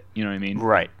wouldn't get it. You know what I mean?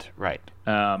 Right.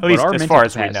 At least our mental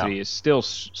capacity is still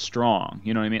strong.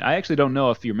 You know what I mean? I actually don't know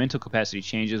if your mental capacity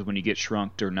changes when you get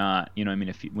shrunked or not. You know what I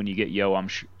mean? When you get yo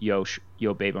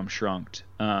babe, I'm shrunked.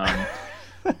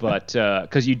 But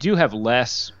because you do have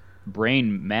less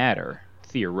brain matter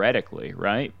theoretically,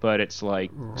 right? But it's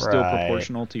like still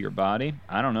proportional to your body.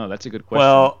 I don't know. That's a good question.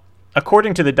 Well,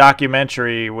 according to the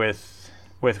documentary with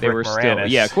Rick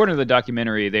Moranis, according to the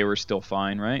documentary, they were still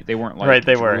fine, right? They weren't like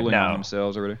drooling on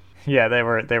themselves or whatever. Yeah, they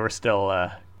were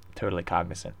still totally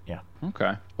cognizant. Yeah.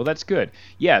 Okay. Well, that's good.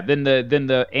 Yeah. Then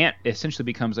the ant essentially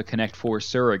becomes a Connect 4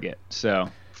 surrogate. So.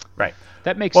 Right.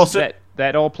 That makes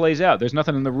that all plays out. There's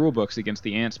nothing in the rule books against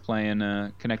the ants playing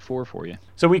Connect 4 for you.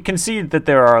 So we concede that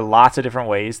there are lots of different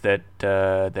ways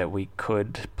that we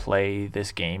could play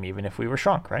this game, even if we were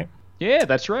shrunk, right? Yeah,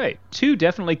 that's right. 2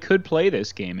 definitely could play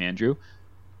this game, Andrew.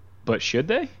 But should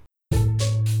they?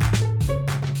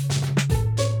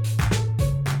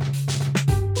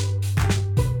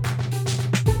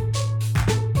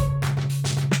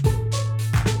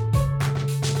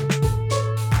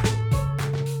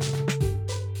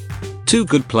 Two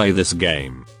could play this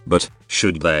game, but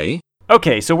should they?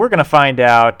 Okay, so we're going to find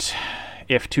out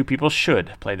if 2 people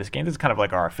should play this game. This is kind of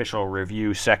like our official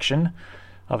review section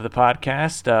of the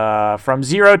podcast. From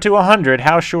 0 to 100,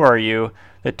 how sure are you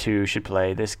that 2 should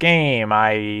play this game?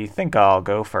 I think I'll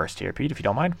go first here, Pete, if you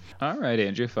don't mind. All right,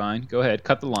 Andrew, fine. Go ahead,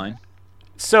 cut the line.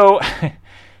 So,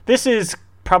 this is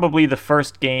probably the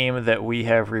first game that we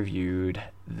have reviewed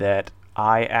that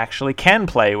I actually can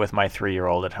play with my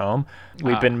 3-year-old at home.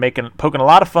 We've been poking a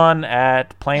lot of fun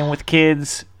at playing with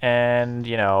kids and,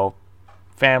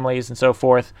 families and so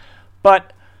forth.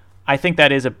 But I think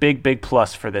that is a big, big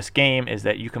plus for this game, is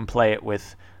that you can play it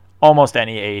with almost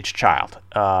any age child.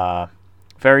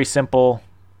 Very simple,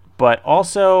 but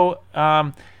also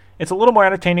it's a little more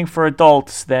entertaining for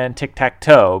adults than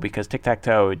tic-tac-toe, because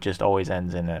tic-tac-toe just always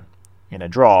ends in a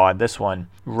draw, and this one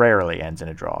rarely ends in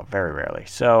a draw, very rarely.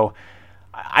 So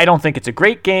I don't think it's a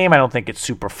great game. I don't think it's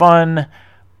super fun,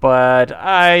 but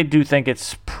I do think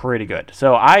it's pretty good.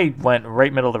 So I went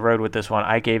right middle of the road with this one.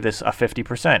 I gave this a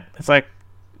 50%. It's like,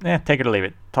 take it or leave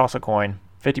it. Toss a coin,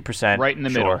 50%. Right in the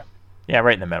middle. Yeah,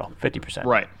 right in the middle, 50%.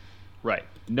 Right.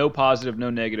 No positive, no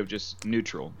negative, just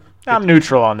neutral. 50%. I'm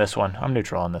neutral on this one.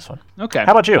 Okay.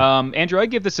 How about you? Andrew, I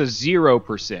give this a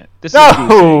 0%. This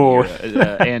No! is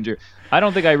Andrew. I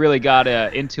don't think I really got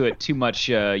into it too much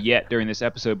yet during this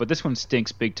episode, but this one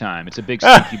stinks big time. It's a big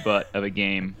stinky butt of a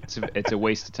game. It's a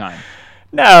waste of time.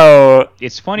 No.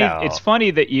 It's funny. No. It's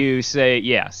funny that you say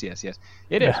yes. It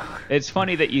is. It's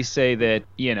funny that you say that.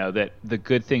 That the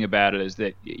good thing about it is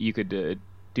that you could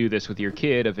do this with your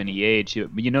kid of any age.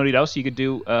 You know what else you could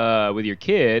do with your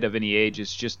kid of any age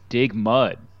is just dig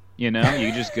mud. You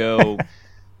could just go.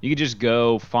 You could just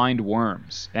go find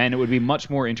worms, and it would be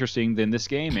much more interesting than this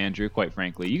game, Andrew, quite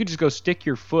frankly. You could just go stick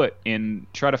your foot and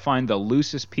try to find the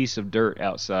loosest piece of dirt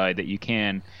outside that you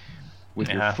can with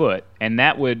your foot, and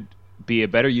that would be a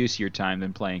better use of your time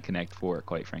than playing Connect 4,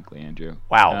 quite frankly, Andrew.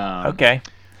 Wow. Okay.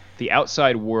 The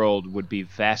outside world would be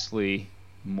vastly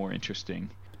more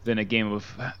interesting than a game of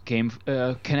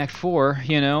Connect 4,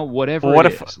 whatever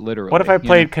it is, literally. What if I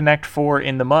played Connect 4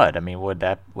 in the mud? I mean, would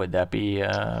that be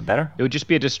better? It would just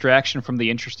be a distraction from the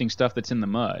interesting stuff that's in the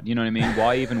mud. You know what I mean?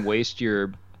 Why even waste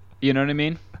your... You know what I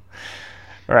mean?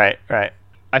 Right.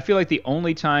 I feel like the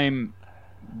only time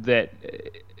that...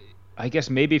 I guess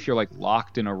maybe if you're like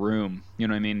locked in a room, you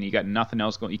know what I mean? You got nothing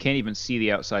else going. You can't even see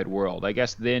the outside world. I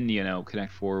guess then,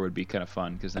 Connect 4 would be kind of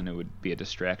fun, because then it would be a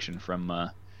distraction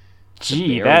from...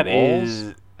 Gee, that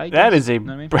is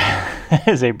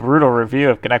a brutal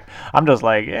review of Connect. I'm just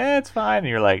like, it's fine. And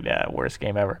you're like, worst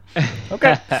game ever.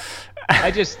 Okay. I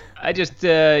just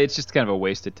it's just kind of a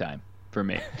waste of time for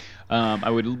me. I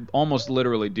would almost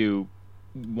literally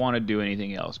want to do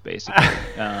anything else, basically,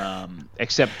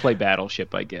 except play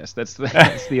Battleship. I guess that's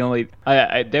the only.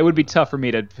 That would be tough for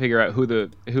me to figure out who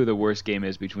the worst game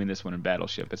is between this one and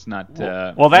Battleship. It's not.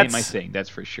 Well, that's ain't my thing. That's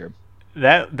for sure.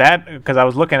 that because I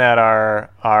was looking at our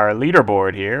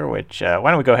leaderboard here, which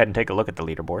why don't we go ahead and take a look at the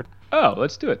leaderboard? Oh,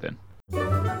 let's do it then.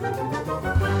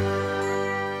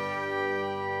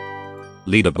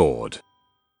 Leaderboard.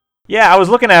 Yeah, I was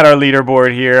looking at our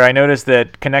leaderboard here. I noticed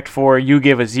that Connect 4, you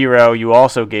give a 0. You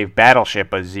also gave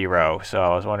Battleship a 0. So I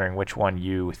was wondering which one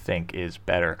you think is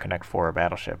better, Connect 4 or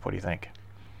Battleship. What do you think?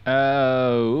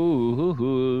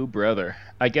 Brother.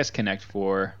 I guess Connect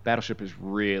 4. Battleship is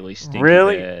really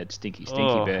stinky bad. Stinky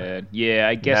bad. Yeah,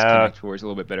 I guess Connect 4 is a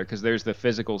little bit better because there's the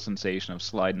physical sensation of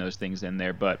sliding those things in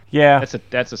there, but yeah,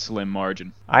 that's a slim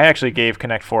margin. I actually gave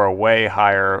Connect 4 a way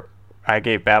higher. I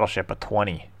gave Battleship a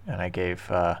 20, and I gave...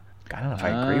 I don't know if I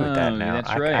agree with that now.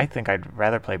 That's right. I think I'd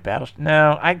rather play Battleship.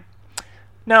 No, I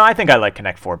think I like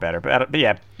Connect 4 better. But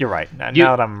yeah, you're right. Now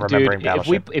that I'm remembering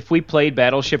Battleship. If we played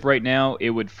Battleship right now, it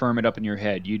would firm it up in your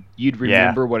head. You'd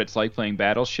remember what it's like playing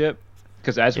Battleship.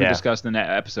 Because as we discussed in that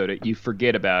episode, you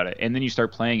forget about it. And then you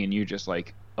start playing and you're just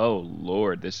like, oh,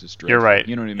 Lord, this is dreadful. You're right.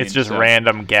 You know what I mean? It's just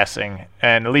random guessing.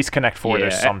 And at least Connect 4,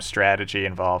 there's some strategy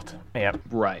involved. Yeah.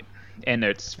 Right. And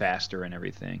it's faster and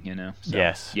everything, you know? So,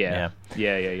 yes. Yeah.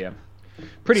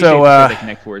 Pretty safe to say that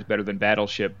Connect 4 is better than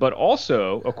Battleship. But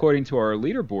also, according to our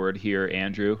leaderboard here,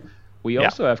 Andrew, we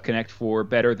also have Connect 4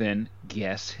 better than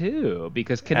Guess Who?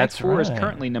 Because Connect 4 is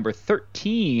currently number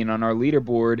 13 on our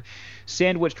leaderboard,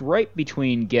 sandwiched right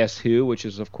between Guess Who, which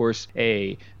is, of course,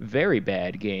 a very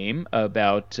bad game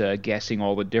about guessing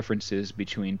all the differences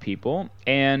between people,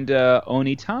 and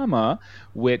Onitama,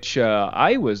 which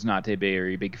I was not a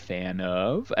very big fan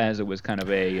of, as it was kind of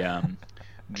a...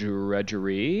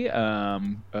 drudgery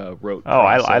rote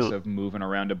process of moving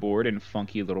around a board in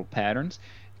funky little patterns.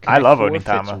 I love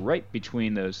Onitama. Fits right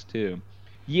between those two.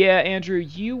 Yeah, Andrew,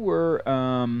 you were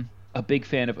a big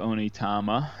fan of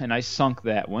Onitama, and I sunk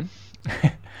that one.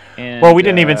 And, well, we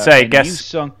didn't even say guess. You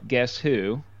sunk Guess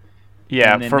Who.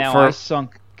 Yeah, and then I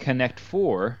sunk Connect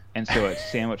 4, and so it's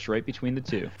sandwiched right between the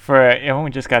two. We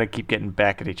just got to keep getting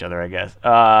back at each other, I guess.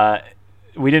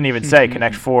 We didn't even say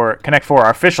Connect 4. Connect 4,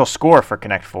 our official score for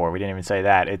Connect 4. We didn't even say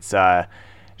that. It's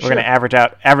we're going to average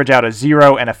out a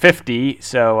 0 and a 50.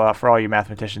 So for all you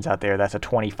mathematicians out there, that's a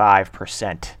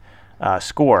 25%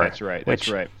 score. That's right.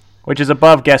 Which is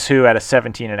above Guess Who at a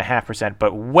 17.5%,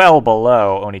 but well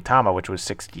below Onitama, which was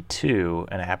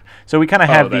 62.5. So we kind of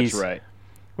have these. That's right.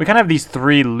 We kind of have these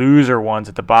three loser ones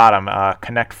at the bottom: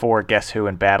 Connect 4, Guess Who,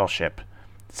 and Battleship.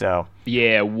 So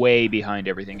yeah, way behind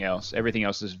everything else. Everything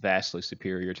else is vastly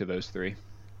superior to those three.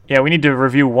 Yeah, we need to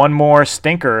review one more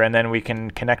stinker, and then we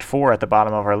can Connect 4 at the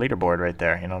bottom of our leaderboard right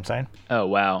there. You know what I'm saying? Oh,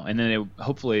 wow. And then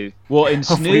hopefully... Well, in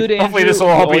Snood, hopefully this will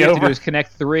all be over. To do is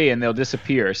Connect 3, and they'll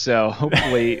disappear. So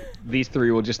hopefully these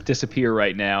three will just disappear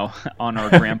right now on our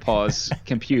grandpa's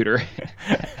computer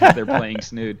as they're playing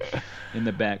Snood in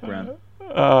the background.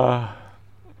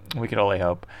 We could only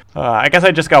hope. I guess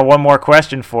I just got one more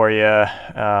question for you.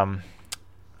 Are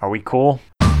we cool?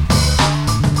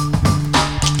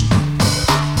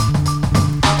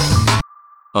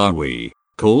 Are we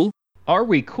cool? Are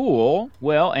we cool?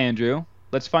 Well, Andrew,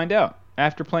 let's find out.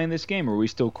 After playing this game, are we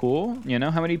still cool? You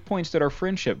know, how many points did our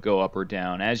friendship go up or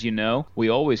down? As you know, we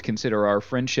always consider our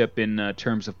friendship in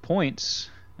terms of points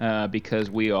because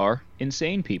we are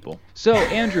insane people. So,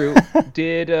 Andrew,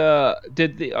 did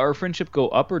our friendship go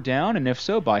up or down? And if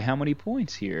so, by how many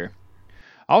points here?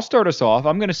 I'll start us off.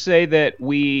 I'm going to say that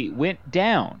we went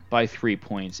down by 3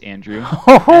 points, Andrew.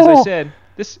 As I said,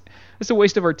 this is a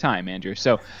waste of our time, Andrew.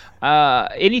 So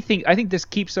I think this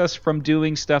keeps us from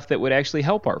doing stuff that would actually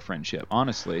help our friendship,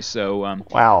 honestly. So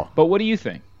wow. But what do you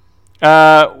think?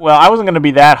 Well, I wasn't going to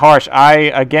be that harsh.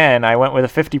 I went with a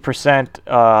 50%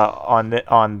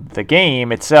 on the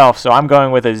game itself, so I'm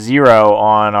going with a 0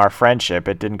 on our friendship.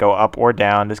 It didn't go up or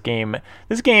down. This game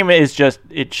is just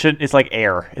it's like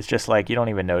air. It's just like you don't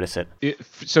even notice it.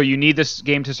 So you need this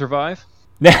game to survive?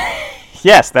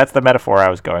 Yes, that's the metaphor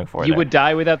I was going for. You would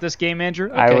die without this game,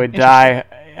 Andrew? Okay,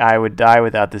 I would die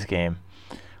without this game.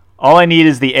 All I need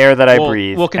is the air that I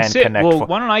breathe and Connect 4.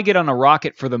 Why don't I get on a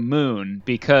rocket for the moon?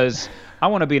 Because I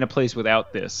want to be in a place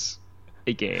without this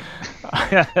game.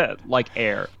 Like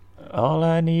air. All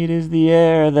I need is the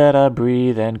air that I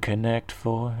breathe and Connect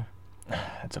 4.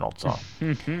 That's an old song.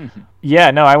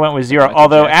 Yeah, no, I went with 0.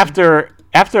 Although after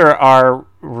our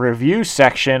review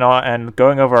section and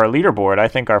going over our leaderboard, I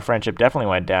think our friendship definitely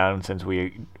went down since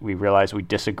we realized we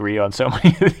disagree on so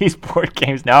many of these board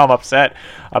games. Now I'm upset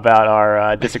about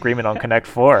our disagreement on Connect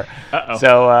 4. Uh-oh.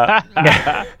 So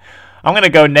I'm going to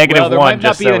go negative 1. There might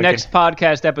not be the next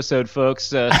podcast episode, folks.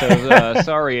 So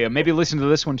sorry. Maybe listen to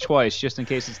this one twice just in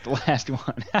case it's the last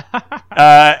one.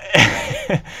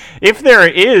 If there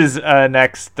is a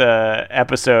next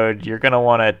episode, you're going to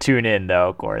want to tune in, though,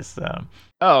 of course.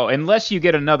 Oh, unless you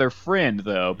get another friend,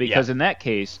 though, because in that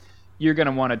case, you're going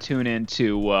to want to tune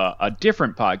into a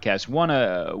different podcast, one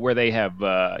where they have,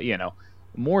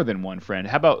 more than one friend.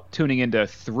 How about tuning into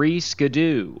Three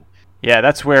Skidoo? Yeah,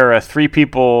 that's where 3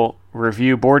 people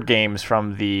review board games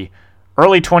from the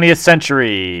early 20th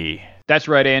century. That's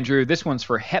right, Andrew. This one's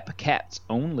for hep cats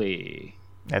only.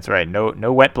 That's right.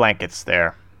 No wet blankets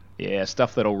there. Yeah,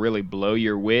 stuff that'll really blow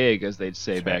your wig, as they'd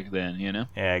say back then, you know?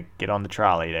 Yeah, get on the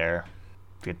trolley there.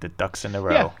 Get the ducks in a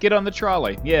row. Yeah, get on the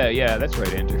trolley. Yeah, that's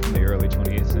right, Andrew, from the early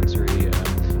 20th century.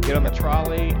 Get on the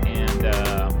trolley and,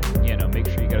 make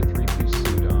sure you got a 3-piece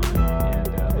suit on and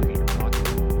look at your pocket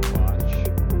watch.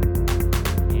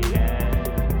 And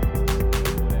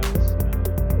what else?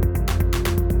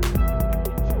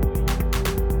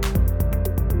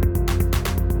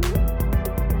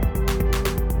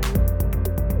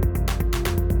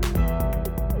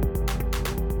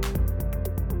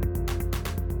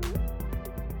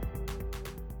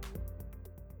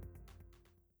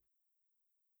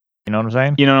 You know what I'm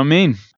saying? You know what I mean?